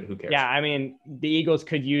games. Who cares? Yeah, I mean, the Eagles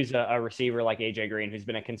could use a receiver like AJ Green, who's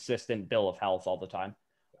been a consistent bill of health all the time.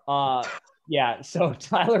 Yeah, so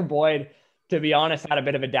Tyler Boyd, to be honest, had a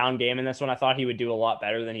bit of a down game in this one. I thought he would do a lot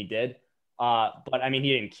better than he did. But I mean,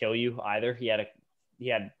 he didn't kill you either. He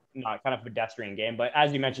had not kind of a pedestrian game. But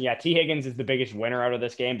as you mentioned, yeah, T. Higgins is the biggest winner out of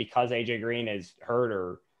this game because AJ Green is hurt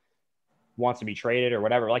or wants to be traded or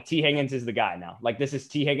whatever. Like, T. Higgins is the guy now. Like,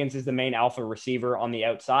 T. Higgins is the main alpha receiver on the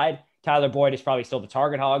outside. Tyler Boyd is probably still the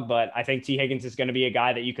target hog, but I think T. Higgins is going to be a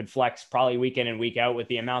guy that you could flex probably week in and week out with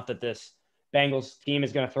the amount that this Bengals team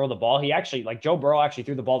is going to throw the ball. He actually, like, Joe Burrow actually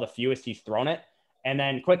threw the ball the fewest he's thrown it. And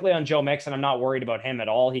then quickly on Joe Mixon, I'm not worried about him at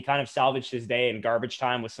all. He kind of salvaged his day in garbage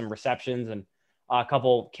time with some receptions and a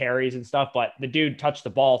couple carries and stuff, but the dude touched the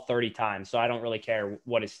ball 30 times. So I don't really care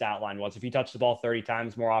what his stat line was. If you touch the ball 30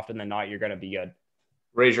 times, more often than not, you're going to be good.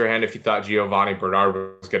 Raise your hand if you thought Giovanni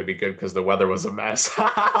Bernard was going to be good because the weather was a mess.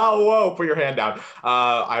 Whoa, put your hand down.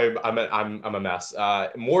 I'm a mess.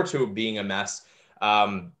 More to being a mess.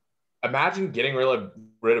 Imagine getting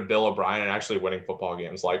rid of Bill O'Brien and actually winning football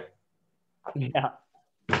games. Like, yeah,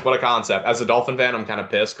 what a concept. As a Dolphin fan, I'm kind of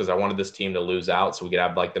pissed because I wanted this team to lose out so we could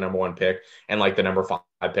have like the number 1 pick and like the number 5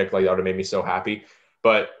 pick. Like, that would have made me so happy.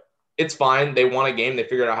 But it's fine. They won a game. They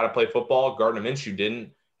figured out how to play football. Gardner Minshew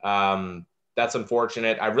didn't. That's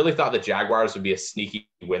unfortunate. I really thought the Jaguars would be a sneaky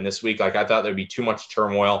win this week. Like, I thought there'd be too much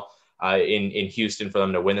turmoil in Houston for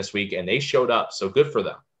them to win this week, and they showed up. So good for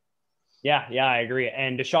them. Yeah, I agree.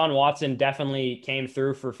 And Deshaun Watson definitely came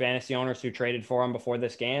through for fantasy owners who traded for him before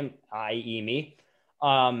this game, i.e. me.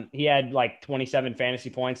 He had like 27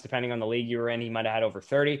 fantasy points, depending on the league you were in. He might have had over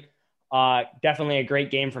 30. Definitely a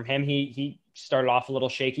great game from him. He started off a little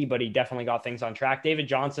shaky, but he definitely got things on track. David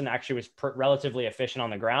Johnson actually was relatively efficient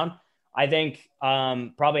on the ground. I think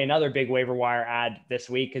probably another big waiver wire ad this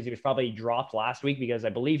week because he was probably dropped last week because I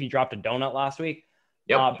believe he dropped a donut last week.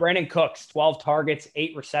 Yep. Brandon Cooks, 12 targets,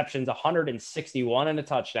 8 receptions, 161 and a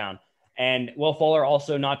touchdown. And Will Fuller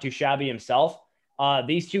also not too shabby himself.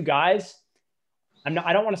 These two guys,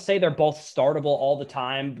 I don't want to say they're both startable all the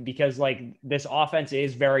time because like this offense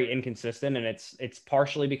is very inconsistent, and it's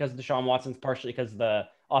partially because of Deshaun Watson's, partially because the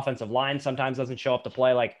offensive line sometimes doesn't show up to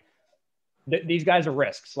play. Like these guys are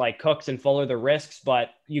risks. Like Cooks and Fuller, they're risks, but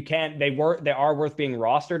they are worth being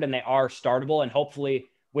rostered, and they are startable, and hopefully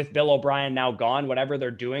with Bill O'Brien now gone, whatever they're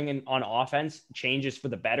doing on offense changes for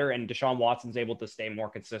the better, and Deshaun Watson's able to stay more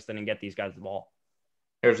consistent and get these guys the ball.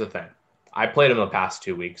 Here's the thing. I played him the past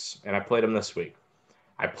 2 weeks, and I played him this week.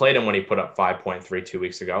 I played him when he put up 5.3 2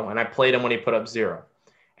 weeks ago, and I played him when he put up 0.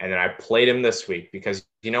 And then I played him this week because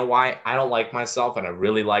you know why? I don't like myself, and I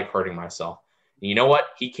really like hurting myself. And you know what?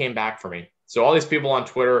 He came back for me. So all these people on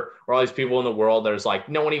Twitter or all these people in the world, there's like,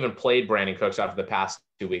 no one even played Brandon Cooks after the past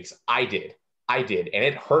 2 weeks. I did. And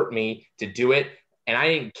it hurt me to do it. And I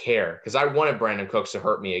didn't care because I wanted Brandon Cooks to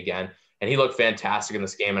hurt me again. And he looked fantastic in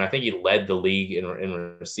this game. And I think he led the league in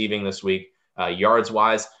receiving this week, yards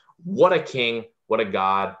wise. What a king. What a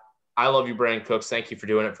god. I love you, Brandon Cooks. Thank you for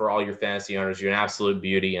doing it for all your fantasy owners. You're an absolute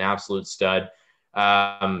beauty, an absolute stud.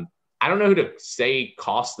 I don't know who to say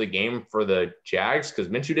cost the game for the Jags because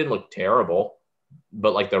Minshew didn't look terrible,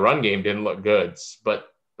 but like the run game didn't look good. But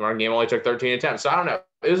the run game only took 13 attempts. So I don't know.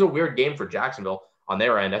 It was a weird game for Jacksonville on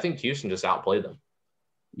their end. I think Houston just outplayed them.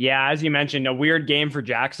 Yeah, as you mentioned, a weird game for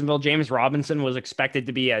Jacksonville. James Robinson was expected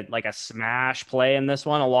to be a smash play in this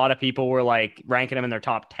one. A lot of people were like ranking him in their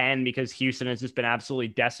top 10 because Houston has just been absolutely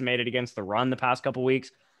decimated against the run the past couple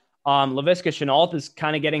weeks. Laviska Shenault is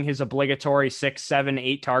kind of getting his obligatory 6, 7,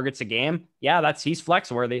 8 targets a game. Yeah, he's flex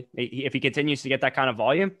worthy if he continues to get that kind of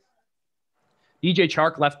volume. DJ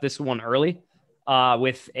Chark left this one early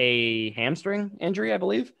with a hamstring injury, I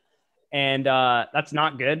believe. And that's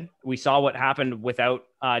not good. We saw what happened without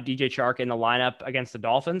DJ Chark in the lineup against the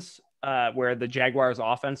Dolphins, where the Jaguars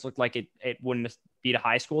offense looked like it wouldn't beat a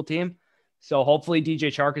high school team. So hopefully DJ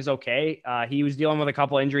Chark is okay. He was dealing with a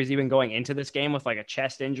couple injuries even going into this game with like a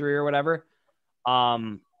chest injury or whatever.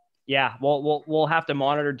 Yeah, we'll have to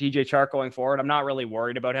monitor DJ Chark going forward. I'm not really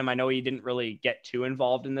worried about him. I know he didn't really get too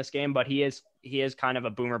involved in this game, but he is kind of a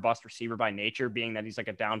boomer bust receiver by nature, being that he's like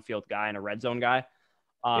a downfield guy and a red zone guy.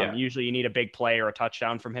 Usually you need a big play or a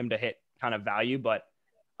touchdown from him to hit kind of value. But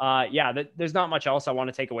there's not much else I want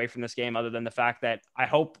to take away from this game other than the fact that I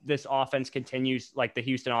hope this offense continues, like the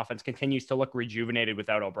Houston offense continues to look rejuvenated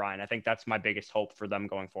without O'Brien. I think that's my biggest hope for them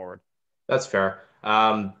going forward. That's fair.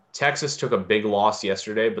 Texas took a big loss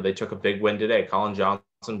yesterday, but they took a big win today. Colin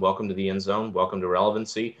Johnson, welcome to the end zone. Welcome to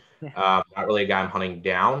relevancy. Not really a guy I'm hunting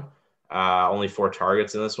down. Only 4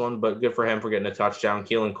 targets in this one, but good for him for getting a touchdown.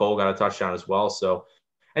 Keelan Cole got a touchdown as well. So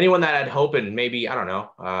anyone that had hope in maybe, I don't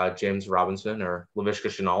know, James Robinson or Laviska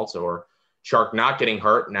Shenault or Chark not getting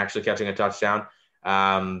hurt and actually catching a touchdown.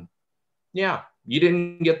 You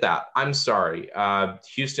didn't get that. I'm sorry.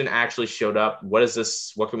 Houston actually showed up. What is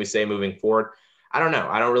this? What can we say moving forward? I don't know.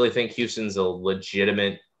 I don't really think Houston's a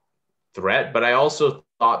legitimate threat, but I also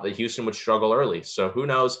thought that Houston would struggle early. So who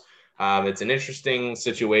knows? It's an interesting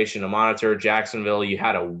situation to monitor. Jacksonville, you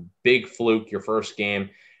had a big fluke your first game,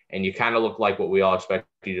 and you kind of look like what we all expect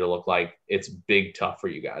you to look like. It's big tough for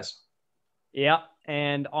you guys. Yeah,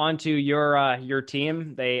 and on to your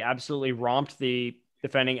team. They absolutely romped the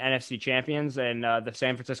defending NFC champions and the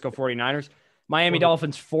San Francisco 49ers. Miami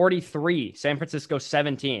Dolphins 43, San Francisco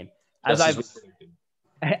 17.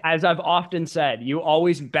 As I've often said, you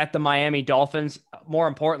always bet the Miami Dolphins. More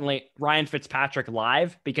importantly, Ryan Fitzpatrick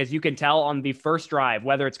live, because you can tell on the first drive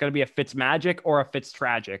whether it's going to be a Fitzmagic or a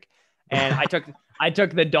Fitztragic. And I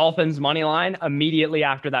took the Dolphins money line immediately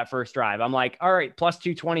after that first drive. I'm like, all right, plus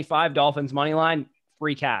 225 Dolphins money line,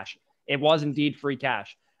 free cash. It was indeed free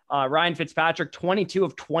cash. Ryan Fitzpatrick, 22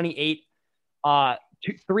 of 28,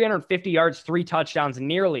 350 yards, 3 touchdowns,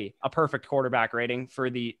 nearly a perfect quarterback rating for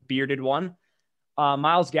the bearded one.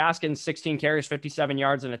 Myles Gaskin, 16 carries, 57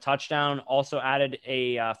 yards, and a touchdown. Also added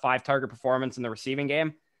a 5-target performance in the receiving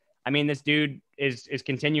game. I mean, this dude is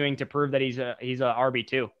continuing to prove that he's a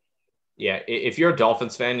RB2. Yeah, if you're a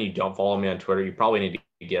Dolphins fan and you don't follow me on Twitter, you probably need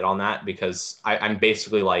to get on that, because I'm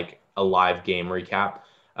basically like a live game recap.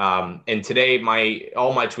 And today,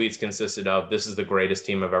 all my tweets consisted of, this is the greatest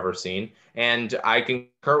team I've ever seen. And I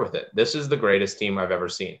concur with it. This is the greatest team I've ever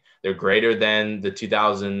seen. They're greater than the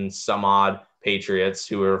 2000 some odd Patriots,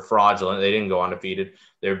 who were fraudulent. They didn't go undefeated.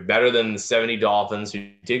 They're better than the 70 Dolphins,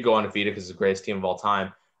 who did go undefeated because it's the greatest team of all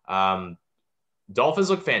time.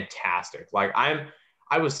 Dolphins look fantastic. Like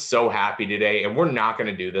I was so happy today, and we're not going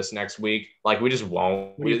to do this next week. Like, we just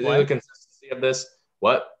won't. The consistency of this.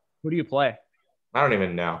 What? Who do you play? I don't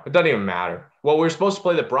even know. It doesn't even matter. Well, we're supposed to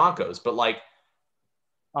play the Broncos, but like.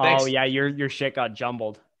 Oh yeah, your shit got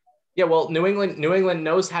jumbled. Yeah, well, New England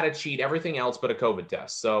knows how to cheat everything else but a COVID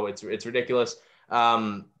test, so it's ridiculous.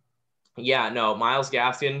 Myles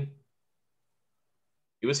Gaskin,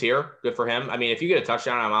 he was here. Good for him. I mean, if you get a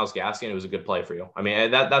touchdown on Myles Gaskin, it was a good play for you. I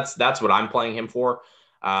mean, that's what I'm playing him for.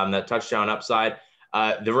 That touchdown upside.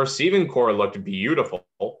 The receiving core looked beautiful.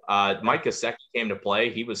 Mike Gesicki came to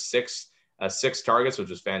play. He was 6 targets, which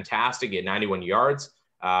was fantastic. He had 91 yards.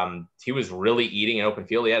 He was really eating an open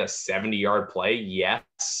field. He had a 70-yard play. Yes,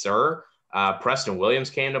 sir. Preston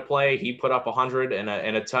Williams came to play. He put up 100 and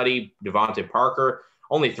a tutty. Devontae Parker,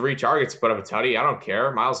 only 3 targets, put up a tutty. I don't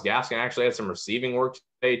care. Myles Gaskin actually had some receiving work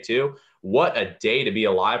today too. What a day to be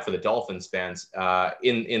alive for the Dolphins fans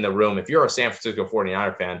in the room. If you're a San Francisco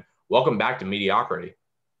 49er fan, welcome back to mediocrity.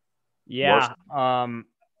 Yeah.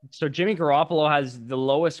 So Jimmy Garoppolo has the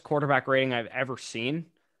lowest quarterback rating I've ever seen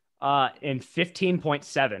in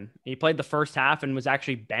 15.7. He played the first half and was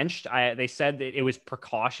actually benched. They said that it was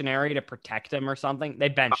precautionary to protect him or something. They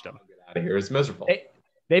benched him. Get out of here. It's miserable.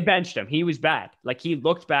 They benched him. He was bad. Like, he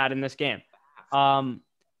looked bad in this game.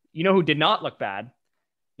 You know who did not look bad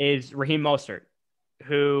is Raheem Mostert,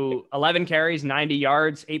 who 11 carries, 90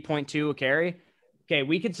 yards, 8.2 a carry. Okay,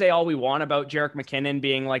 we could say all we want about Jerick McKinnon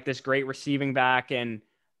being like this great receiving back and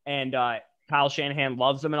Kyle Shanahan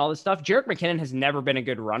loves him and all this stuff. Jerick McKinnon has never been a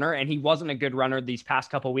good runner, and he wasn't a good runner these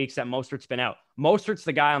past couple of weeks that Mostert's been out. Mostert's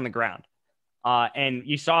the guy on the ground. And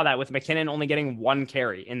you saw that with McKinnon only getting 1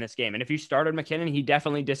 carry in this game. And if you started McKinnon, he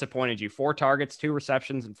definitely disappointed you. 4 targets, 2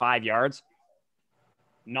 receptions, and 5 yards.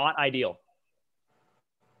 Not ideal.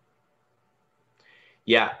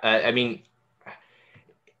 Yeah, I mean,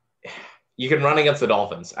 you can run against the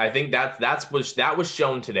Dolphins. I think that was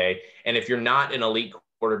shown today. And if you're not an elite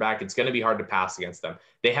quarterback, it's going to be hard to pass against them.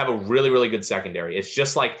 They have a really, really good secondary. It's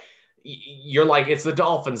just like you're like, it's the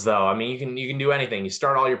Dolphins, though. I mean, you can do anything. You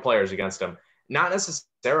start all your players against them. Not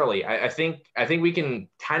necessarily. I think we can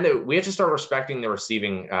we have to start respecting the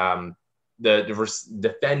receiving,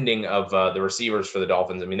 defending of the receivers for the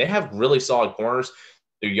Dolphins. I mean, they have really solid corners.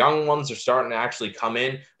 The young ones are starting to actually come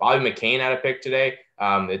in. Bobby McCain had a pick today.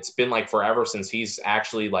 It's been like forever since he's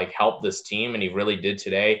actually like helped this team, and he really did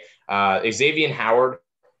today. Xavier Howard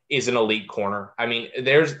is an elite corner. I mean,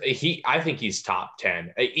 I think he's top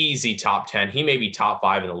 10, easy top 10. He may be top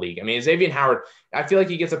 5 in the league. I mean, Xavier Howard, I feel like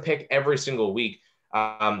he gets a pick every single week.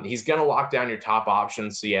 He's going to lock down your top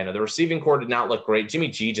options. So yeah, no, the receiving core did not look great. Jimmy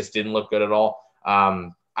G just didn't look good at all.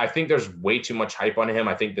 I think there's way too much hype on him.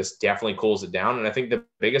 I think this definitely cools it down. And I think the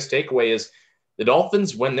biggest takeaway is the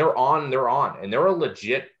Dolphins, when they're on, and they're a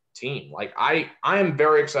legit team. Like I am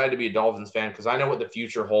very excited to be a Dolphins fan because I know what the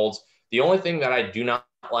future holds. The only thing that I do not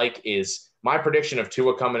like is my prediction of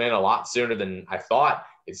Tua coming in a lot sooner than I thought.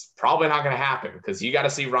 It's probably not going to happen because you got to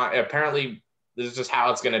see Ryan. Apparently, this is just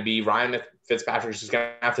how it's going to be. Ryan Fitzpatrick's just going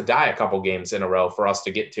to have to die a couple games in a row for us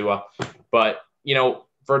to get Tua. But,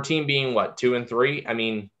 for a team being 2-3, I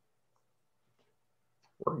mean,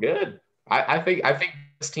 we're good. I think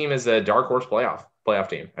this team is a dark horse playoff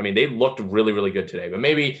team. I mean, they looked really, really good today. But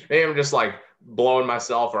maybe I'm just like blowing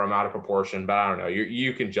myself or I'm out of proportion. But I don't know.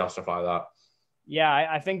 You can justify that. Yeah,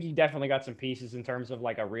 I think he definitely got some pieces in terms of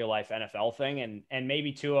like a real life NFL thing. And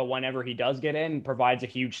maybe Tua, whenever he does get in, provides a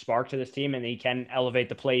huge spark to this team and he can elevate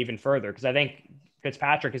the play even further. Because I think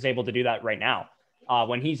Fitzpatrick is able to do that right now.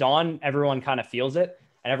 When he's on, everyone kind of feels it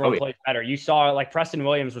and everyone plays better. You saw like Preston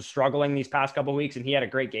Williams was struggling these past couple of weeks and he had a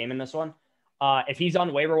great game in this one. If he's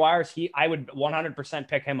on waiver wires, I would 100%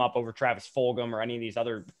 pick him up over Travis Fulgham or any of these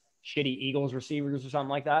other shitty Eagles receivers or something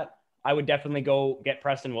like that. I would definitely go get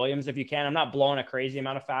Preston Williams if you can. I'm not blowing a crazy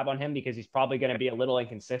amount of fab on him because he's probably going to be a little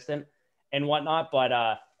inconsistent and whatnot.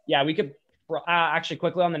 But yeah, we could actually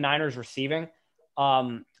quickly on the Niners receiving.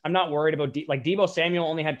 I'm not worried about Deebo Samuel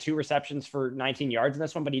only had 2 receptions for 19 yards in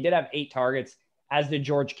this one, but he did have 8 targets, as did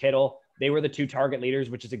George Kittle. They were the 2 target leaders,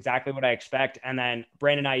 which is exactly what I expect. And then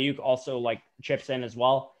Brandon Ayuk also chips in as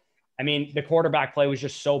well. I mean, the quarterback play was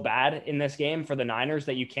just so bad in this game for the Niners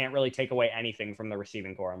that you can't really take away anything from the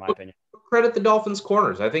receiving core, in my opinion. Credit the Dolphins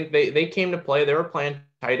corners. I think they came to play. They were playing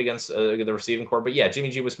tight against the receiving core. But yeah, Jimmy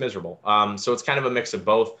G was miserable. So it's kind of a mix of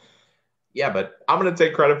both. Yeah, but I'm going to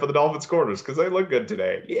take credit for the Dolphins corners because they look good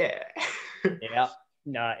today. Yeah. Yeah.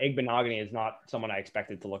 No, Igbenogany is not someone I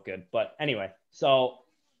expected to look good. But anyway, so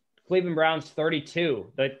Cleveland Browns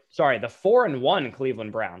 32. The 4-1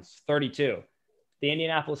 Cleveland Browns 32. The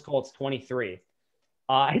Indianapolis Colts 23.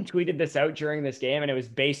 I tweeted this out during this game, and it was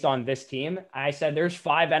based on this team. I said there's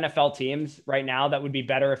 5 NFL teams right now that would be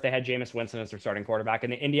better if they had Jameis Winston as their starting quarterback,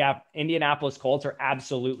 and the Indianapolis Colts are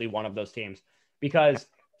absolutely one of those teams because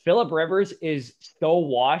Phillip Rivers is so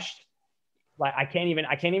washed. Like I can't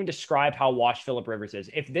even describe how washed Phillip Rivers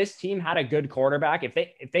is. If this team had a good quarterback, if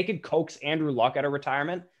they could coax Andrew Luck out of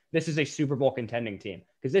retirement, this is a Super Bowl contending team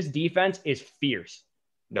because this defense is fierce.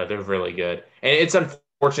 No, they're really good. And it's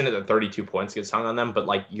unfortunate that 32 points gets hung on them, but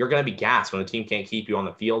you're going to be gassed when the team can't keep you on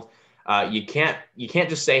the field. You can't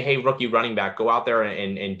just say, hey, rookie running back, go out there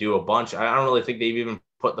and do a bunch. I don't really think they've even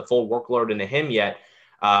put the full workload into him yet.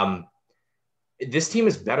 This team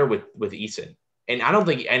is better with Eason. And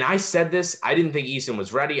I said this, I didn't think Eason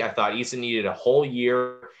was ready. I thought Eason needed a whole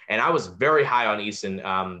year. And I was very high on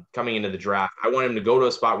Eason coming into the draft. I want him to go to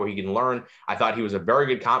a spot where he can learn. I thought he was a very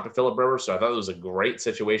good comp to Phillip Rivers, so I thought it was a great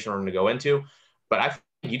situation for him to go into. But I think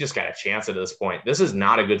you just got a chance at this point. This is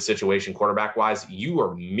not a good situation quarterback-wise. You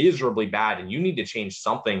are miserably bad, and you need to change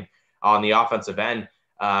something on the offensive end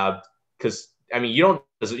because, I mean, you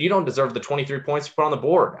don't deserve the 23 points you put on the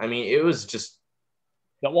board. I mean, it was just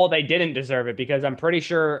 – well, they didn't deserve it because I'm pretty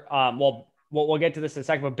sure we'll get to this in a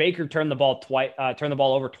second, but Baker turned the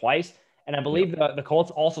ball over twice. And I believe the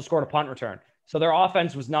Colts also scored a punt return. So their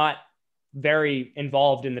offense was not very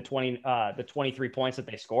involved in the 23 points that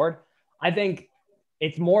they scored. I think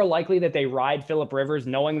it's more likely that they ride Phillip Rivers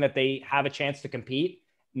knowing that they have a chance to compete,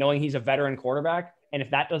 knowing he's a veteran quarterback. And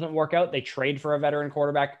if that doesn't work out, they trade for a veteran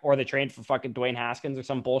quarterback or they trade for fucking Dwayne Haskins or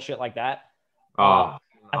some bullshit like that. Oh,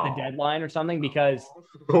 at the no. deadline or something, because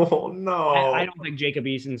Oh, I no. don't think Jacob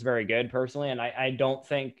Eason's very good personally, and I don't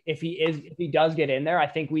think if he does get in there, I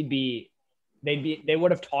think they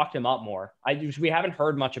would have talked him up more. We haven't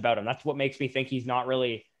heard much about him. That's what makes me think he's not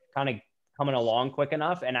really kind of coming along quick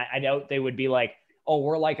enough. And I doubt they would be like, oh,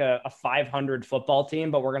 we're like a 500 football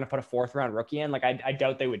team, but we're going to put a 4th-round rookie in. Like I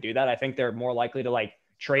doubt they would do that. I think they're more likely to like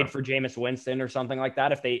trade for Jameis Winston or something like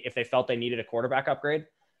that if they felt they needed a quarterback upgrade.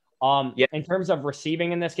 Yeah. In terms of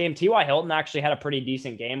receiving in this game, T.Y. Hilton actually had a pretty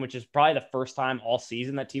decent game, which is probably the first time all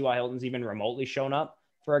season that T.Y. Hilton's even remotely shown up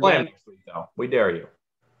for a Play him game. next week, though. We dare you.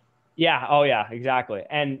 Yeah. Oh, yeah, exactly.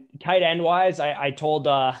 And tight end wise, I told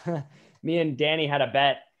me and Danny had a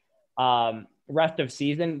bet rest of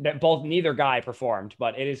season that neither guy performed,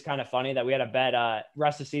 but it is kind of funny that we had a bet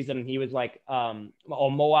rest of season. And he was like, oh,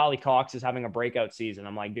 Mo Alie-Cox is having a breakout season.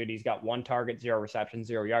 I'm like, dude, he's got 1 target, 0 receptions,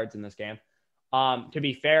 0 yards in this game. To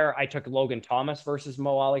be fair, I took Logan Thomas versus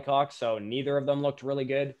Mo Alie-Cox, so neither of them looked really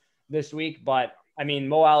good this week. But I mean,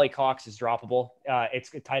 Mo Alie-Cox is droppable.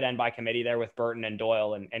 It's a tight end by committee there with Burton and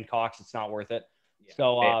Doyle and Cox. It's not worth it. Yeah.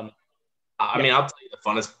 So, I mean, I'll tell you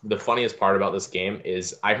the funniest part about this game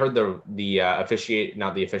is I heard the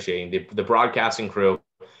broadcasting crew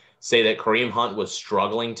say that Kareem Hunt was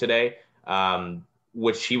struggling today,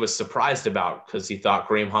 which he was surprised about because he thought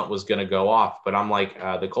Kareem Hunt was going to go off. But I'm like,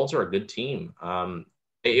 the Colts are a good team.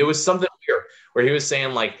 It was something weird where he was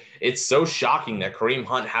saying like, it's so shocking that Kareem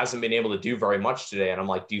Hunt hasn't been able to do very much today. And I'm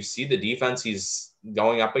like, do you see the defense he's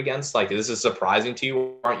going up against? Like, this is surprising to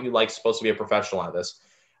you. Aren't you like supposed to be a professional at this?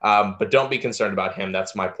 But don't be concerned about him.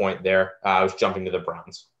 That's my point there. I was jumping to the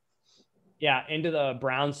Browns. Yeah, into the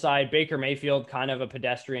Browns side, Baker Mayfield, kind of a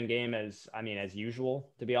pedestrian game as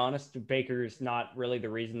usual, to be honest. Baker's not really the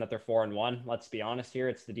reason that they're 4-1. Let's be honest here.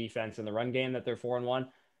 It's the defense and the run game that they're 4-1.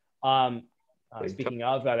 Speaking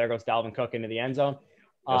of, there goes Dalvin Cook into the end zone.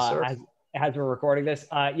 Yes, sir. As we're recording this,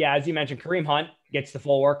 as you mentioned, Kareem Hunt gets the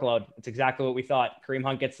full workload. It's exactly what we thought. Kareem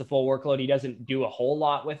Hunt gets the full workload. He doesn't do a whole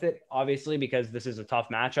lot with it, obviously, because this is a tough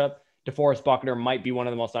matchup. DeForest Buckner might be one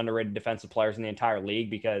of the most underrated defensive players in the entire league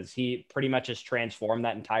because he pretty much has transformed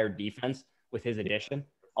that entire defense with his addition,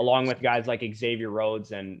 along with guys like Xavier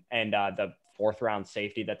Rhodes and the 4th-round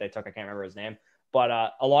safety that they took. I can't remember his name. But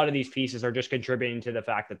a lot of these pieces are just contributing to the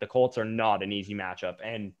fact that the Colts are not an easy matchup.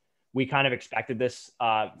 And we kind of expected this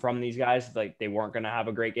from these guys. Like they weren't going to have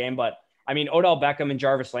a great game. But, I mean, Odell Beckham and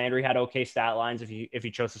Jarvis Landry had okay stat lines if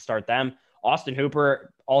you chose to start them. Austin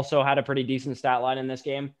Hooper also had a pretty decent stat line in this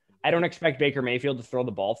game. I don't expect Baker Mayfield to throw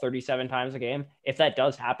the ball 37 times a game. If that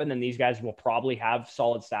does happen, then these guys will probably have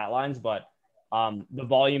solid stat lines. But the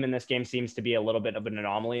volume in this game seems to be a little bit of an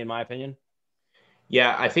anomaly, in my opinion.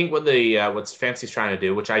 Yeah, I think what what's Fancy's trying to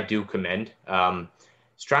do, which I do commend,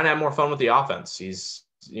 he's trying to have more fun with the offense. He's,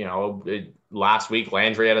 last week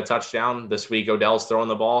Landry had a touchdown. This week Odell's throwing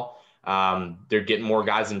the ball. They're getting more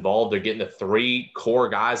guys involved. They're getting the 3 core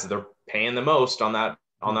guys that they're paying the most on that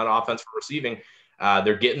offense for receiving.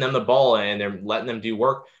 They're getting them the ball and they're letting them do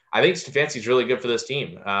work. I think Stefanski's really good for this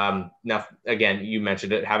team. Now, again, you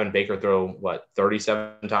mentioned it, having Baker throw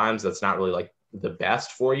 37 times. That's not really like the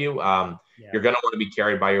best for you. You're going to want to be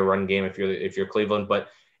carried by your run game if you're Cleveland. But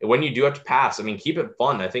when you do have to pass, I mean, keep it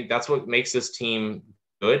fun. I think that's what makes this team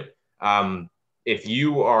good. If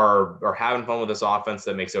you are having fun with this offense,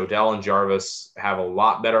 that makes Odell and Jarvis have a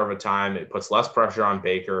lot better of a time. It puts less pressure on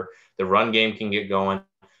Baker. The run game can get going.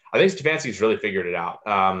 I think Stefanski's really figured it out.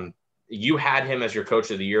 You had him as your coach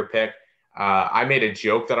of the year pick. I made a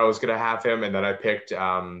joke that I was going to have him, and then I picked,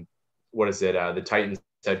 the Titans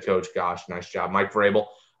head coach. Gosh, nice job, Mike Vrabel.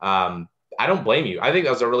 I don't blame you. I think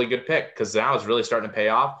that was a really good pick because now it's really starting to pay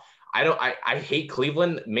off. I hate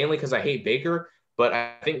Cleveland mainly because I hate Baker, but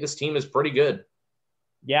I think this team is pretty good.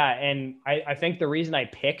 Yeah, and I think the reason I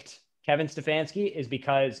picked Kevin Stefanski is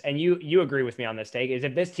because, and you agree with me on this take, is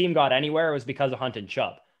if this team got anywhere, it was because of Hunt and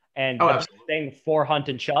Chubb. And the thing for Hunt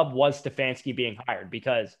and Chubb was Stefanski being hired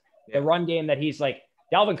because the run game that he's like,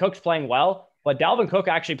 Dalvin Cook's playing well, but Dalvin Cook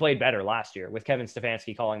actually played better last year with Kevin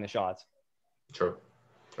Stefanski calling the shots. True.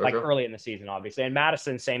 Early in the season, obviously. And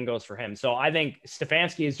Madison, same goes for him. So I think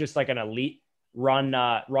Stefanski is just like an elite run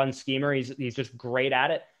schemer. He's just great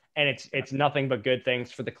at it. And it's nothing but good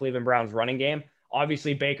things for the Cleveland Browns running game.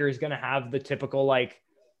 Obviously, Baker is going to have the typical,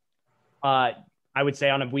 I would say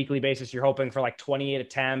on a weekly basis, you're hoping for 28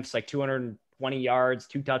 attempts, 220 yards,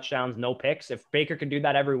 2 touchdowns, no picks. If Baker can do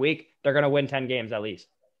that every week, they're going to win 10 games at least.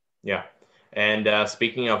 Yeah. And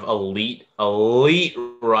speaking of elite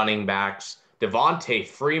running backs, Devontae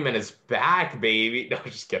Freeman is back, baby. No,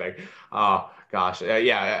 just kidding. Oh, gosh.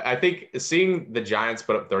 I think seeing the Giants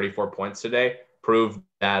put up 34 points today, proved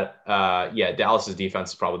that, Dallas's defense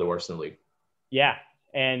is probably the worst in the league. Yeah.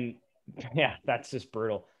 And yeah, that's just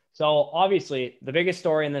brutal. So obviously, the biggest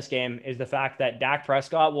story in this game is the fact that Dak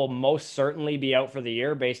Prescott will most certainly be out for the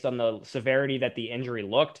year based on the severity that the injury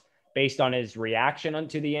looked, based on his reaction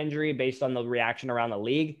to the injury, based on the reaction around the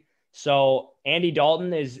league. So Andy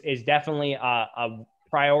Dalton is definitely a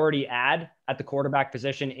priority add at the quarterback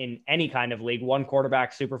position in any kind of league, one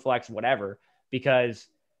quarterback, super flex, whatever. Because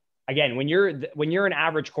again, when you're an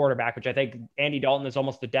average quarterback, which I think Andy Dalton is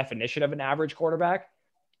almost the definition of an average quarterback,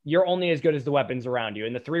 you're only as good as the weapons around you.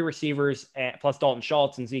 And the three receivers plus Dalton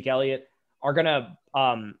Schultz and Zeke Elliott are going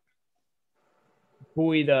to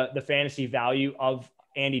buoy the fantasy value of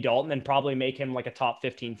Andy Dalton and probably make him like a top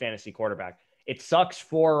 15 fantasy quarterback. It sucks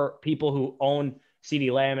for people who own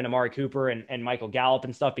CeeDee Lamb and Amari Cooper and Michael Gallup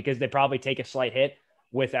and stuff because they probably take a slight hit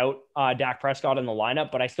without Dak Prescott in the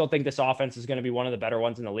lineup. But I still think this offense is going to be one of the better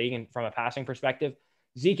ones in the league. And from a passing perspective,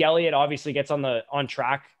 Zeke Elliott obviously gets on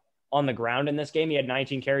track on the ground in this game. He had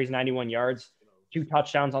 19 carries, 91 yards, 2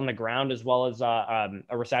 touchdowns on the ground, as well as a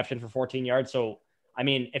reception for 14 yards. So, I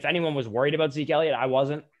mean, if anyone was worried about Zeke Elliott, I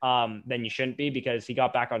wasn't, then you shouldn't be because he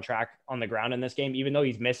got back on track on the ground in this game, even though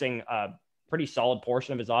he's missing a pretty solid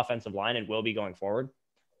portion of his offensive line and will be going forward.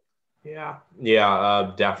 Yeah,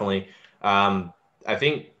 definitely. I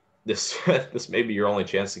think this this may be your only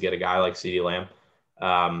chance to get a guy like CeeDee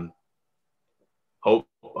Lamb.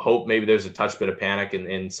 Hope maybe there's a touch bit of panic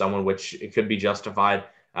in someone, which it could be justified.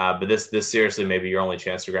 But this seriously may be your only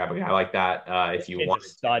chance to grab a guy like that if you want.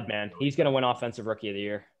 Stud, man. He's going to win Offensive Rookie of the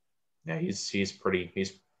Year. Yeah, he's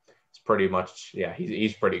pretty much, yeah,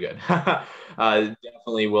 he's pretty good.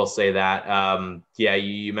 Definitely will say that. Yeah,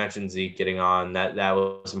 you mentioned Zeke getting on. That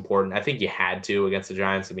was important. I think you had to against the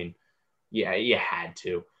Giants. I mean, yeah, you had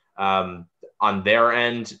to. On their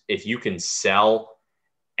end, if you can sell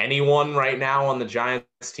anyone right now on the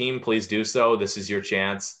Giants team, please do so. This is your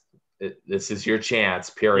chance. This is your chance,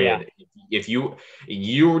 period. Yeah. If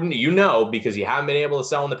you know, because you haven't been able to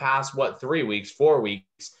sell in the past, 3 weeks, 4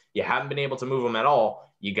 weeks, you haven't been able to move them at all.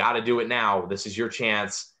 You got to do it now. This is your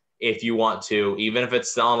chance. If you want to, even if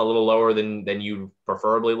it's selling a little lower than you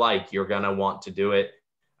preferably like, you're going to want to do it.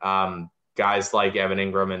 Guys like Evan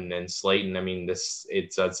Ingram and Slayton, I mean,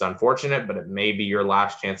 it's unfortunate, but it may be your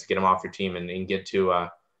last chance to get them off your team and get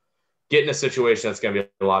in a situation that's going to be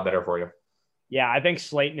a lot better for you. Yeah, I think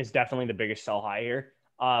Slayton is definitely the biggest sell high here.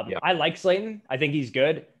 I like Slayton. I think he's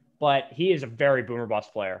good, but he is a very boomer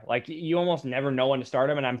bust player. Like, you almost never know when to start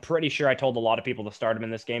him, and I'm pretty sure I told a lot of people to start him in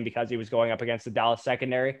this game because he was going up against the Dallas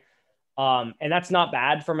secondary. And that's not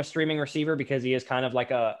bad from a streaming receiver because he is kind of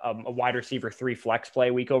like a wide receiver 3 flex play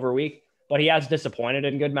week over week, but he has disappointed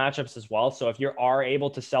in good matchups as well. So if you are able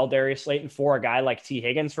to sell Darius Slayton for a guy like T.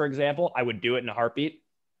 Higgins, for example, I would do it in a heartbeat.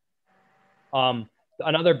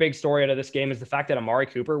 Another big story out of this game is the fact that Amari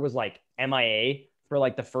Cooper was like MIA for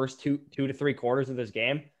like the first two to three quarters of this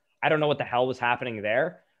game. I don't know what the hell was happening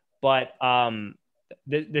there, but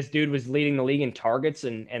this dude was leading the league in targets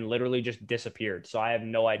and literally just disappeared. So I have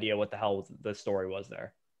no idea what the hell the story was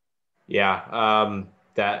there. Yeah,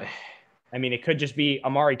 I mean, it could just be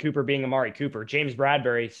Amari Cooper being Amari Cooper. James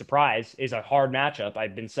Bradbury, surprise, is a hard matchup.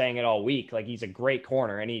 I've been saying it all week. Like, he's a great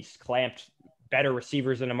corner, and he's clamped better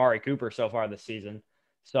receivers than Amari Cooper so far this season.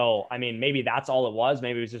 So, I mean, maybe that's all it was.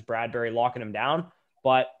 Maybe it was just Bradbury locking him down.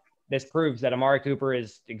 But this proves that Amari Cooper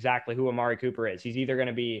is exactly who Amari Cooper is. He's either going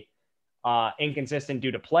to be inconsistent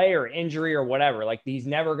due to play or injury or whatever. Like, he's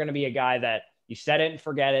never going to be a guy that you set it and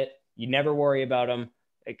forget it. You never worry about him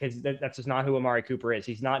because that's just not who Amari Cooper is.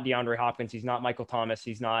 He's not DeAndre Hopkins. He's not Michael Thomas.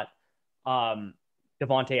 He's not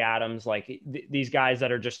Devontae Adams. Like, these guys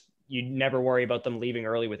that are just, you never worry about them leaving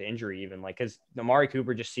early with injury even, like, because Amari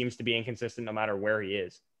Cooper just seems to be inconsistent no matter where he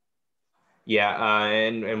is. Yeah,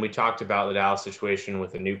 and we talked about the Dallas situation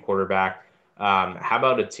with a new quarterback. How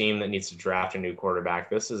about a team that needs to draft a new quarterback?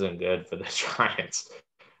 This isn't good for the Giants.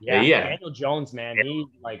 Yeah. Daniel Jones, man, he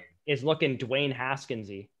is looking Dwayne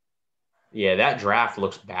Haskins-y. Yeah, that draft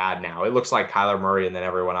looks bad now. It looks like Kyler Murray and then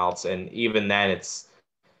everyone else, and even then,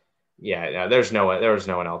 there's no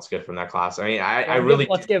one else good from that class. I mean, I really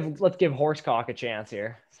let's give Horsecock a chance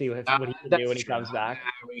here. See what he can do when he comes back.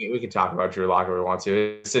 We can talk about Drew Lock if we want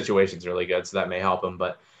to. His situation's really good, so that may help him.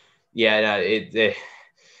 But yeah, Daniel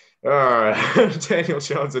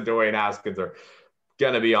Jones and Dwayne Haskins are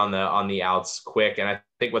gonna be on the outs quick, and I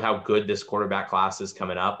think with how good this quarterback class is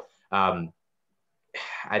coming up,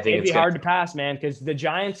 I think it'd be hard to pass, man, because the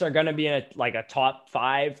Giants are going to be in a top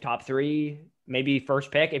 5, top 3, maybe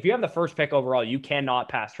first pick. If you have the first pick overall, you cannot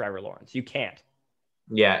pass Trevor Lawrence. You can't.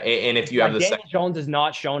 Yeah, and if you have the Daniel Jones has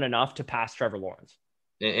not shown enough to pass Trevor Lawrence.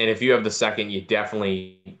 And if you have the second, you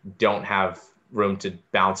definitely don't have room to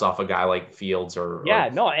bounce off a guy like Fields Yeah,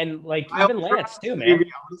 or no, and like Kyle even Lance Trask, too, maybe man.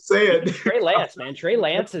 I would say Even it. Trey Lance, man. Trey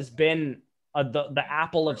Lance has been the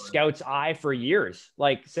apple of scouts' eye for years.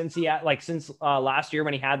 Like since since last year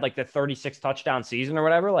when he had like the 36 touchdown season or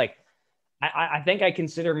whatever. Like I think I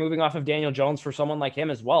consider moving off of Daniel Jones for someone like him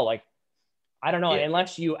as well. Like I don't know, Yeah,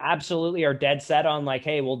 unless you absolutely are dead set on like,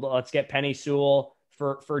 hey, well, let's get Penny Sewell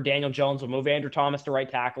for Daniel Jones. We'll move Andrew Thomas to right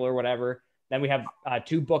tackle or whatever. Then we have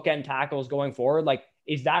two bookend tackles going forward. Like,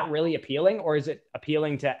 is that really appealing, or is it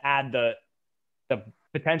appealing to add the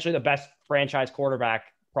potentially the best franchise quarterback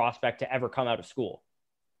prospect to ever come out of school?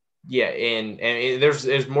 yeah, and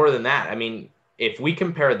there's more than that. I mean, if we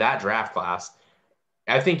compare that draft class,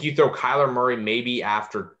 I think you throw Kyler Murray maybe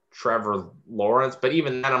after Trevor Lawrence, but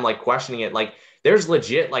even then, I'm like questioning it. Like, there's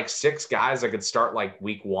legit like 6 guys that could start like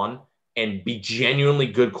week 1 and be genuinely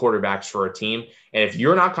good quarterbacks for a team. And if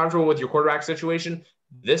you're not comfortable with your quarterback situation,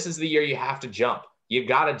 this is the year you have to jump. You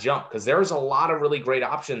got to jump because there's a lot of really great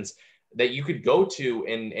options that you could go to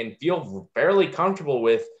and feel fairly comfortable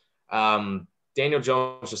with. Daniel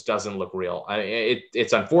Jones just doesn't look real.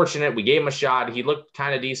 It's unfortunate. We gave him a shot. He looked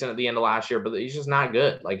kind of decent at the end of last year, but he's just not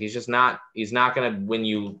good. Like he's just not. He's not going to win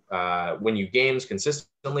you games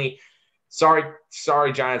consistently. Sorry,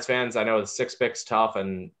 Giants fans. I know it's 6 picks tough,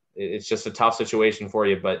 and it's just a tough situation for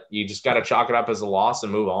you. But you just got to chalk it up as a loss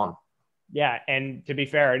and move on. Yeah, and to be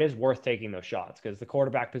fair, it is worth taking those shots because the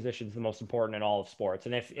quarterback position is the most important in all of sports.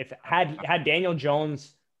 And if had Daniel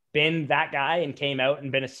Jones been that guy and came out and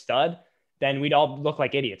been a stud, then we'd all look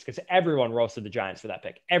like idiots because everyone roasted the Giants for that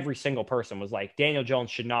pick. Every single person was like, Daniel Jones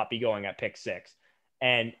should not be going at pick 6.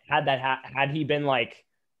 And had he been like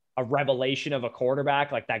a revelation of a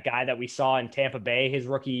quarterback, like that guy that we saw in Tampa Bay his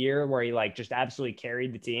rookie year, where he like just absolutely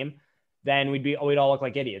carried the team, then we'd all look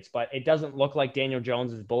like idiots. But it doesn't look like Daniel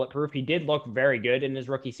Jones is bulletproof. He did look very good in his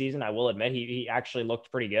rookie season. I will admit he actually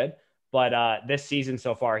looked pretty good. But this season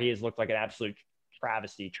so far, he has looked like an absolute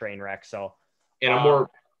travesty train wreck. So In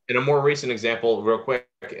a more recent example, real quick,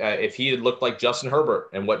 if he had looked like Justin Herbert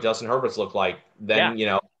and what Justin Herbert's looked like, then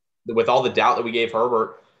yeah. with all the doubt that we gave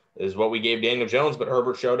Herbert is what we gave Daniel Jones, but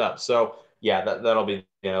Herbert showed up. So yeah, that'll be.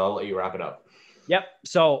 I'll let you wrap it up. Yep.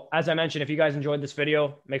 So as I mentioned, if you guys enjoyed this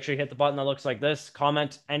video, make sure you hit the button that looks like this.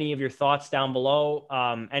 Comment any of your thoughts down below.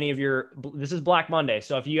 This is Black Monday.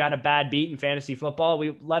 So if you had a bad beat in fantasy football,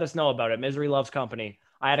 let us know about it. Misery loves company.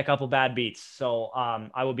 I had a couple bad beats. So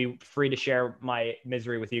I will be free to share my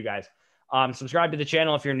misery with you guys. Subscribe to the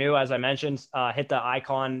channel if you're new. As I mentioned, hit the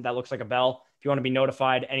icon that looks like a bell if you want to be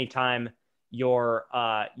notified anytime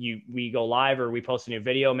we go live or we post a new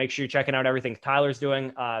video. Make sure you're checking out everything Tyler's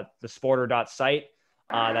doing, the sporter.site.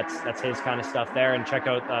 That's his kind of stuff there. And check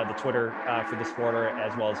out the Twitter for the Sporter,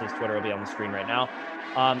 as well as his Twitter will be on the screen right now.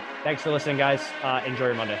 Thanks for listening, guys. Enjoy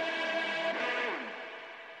your Monday.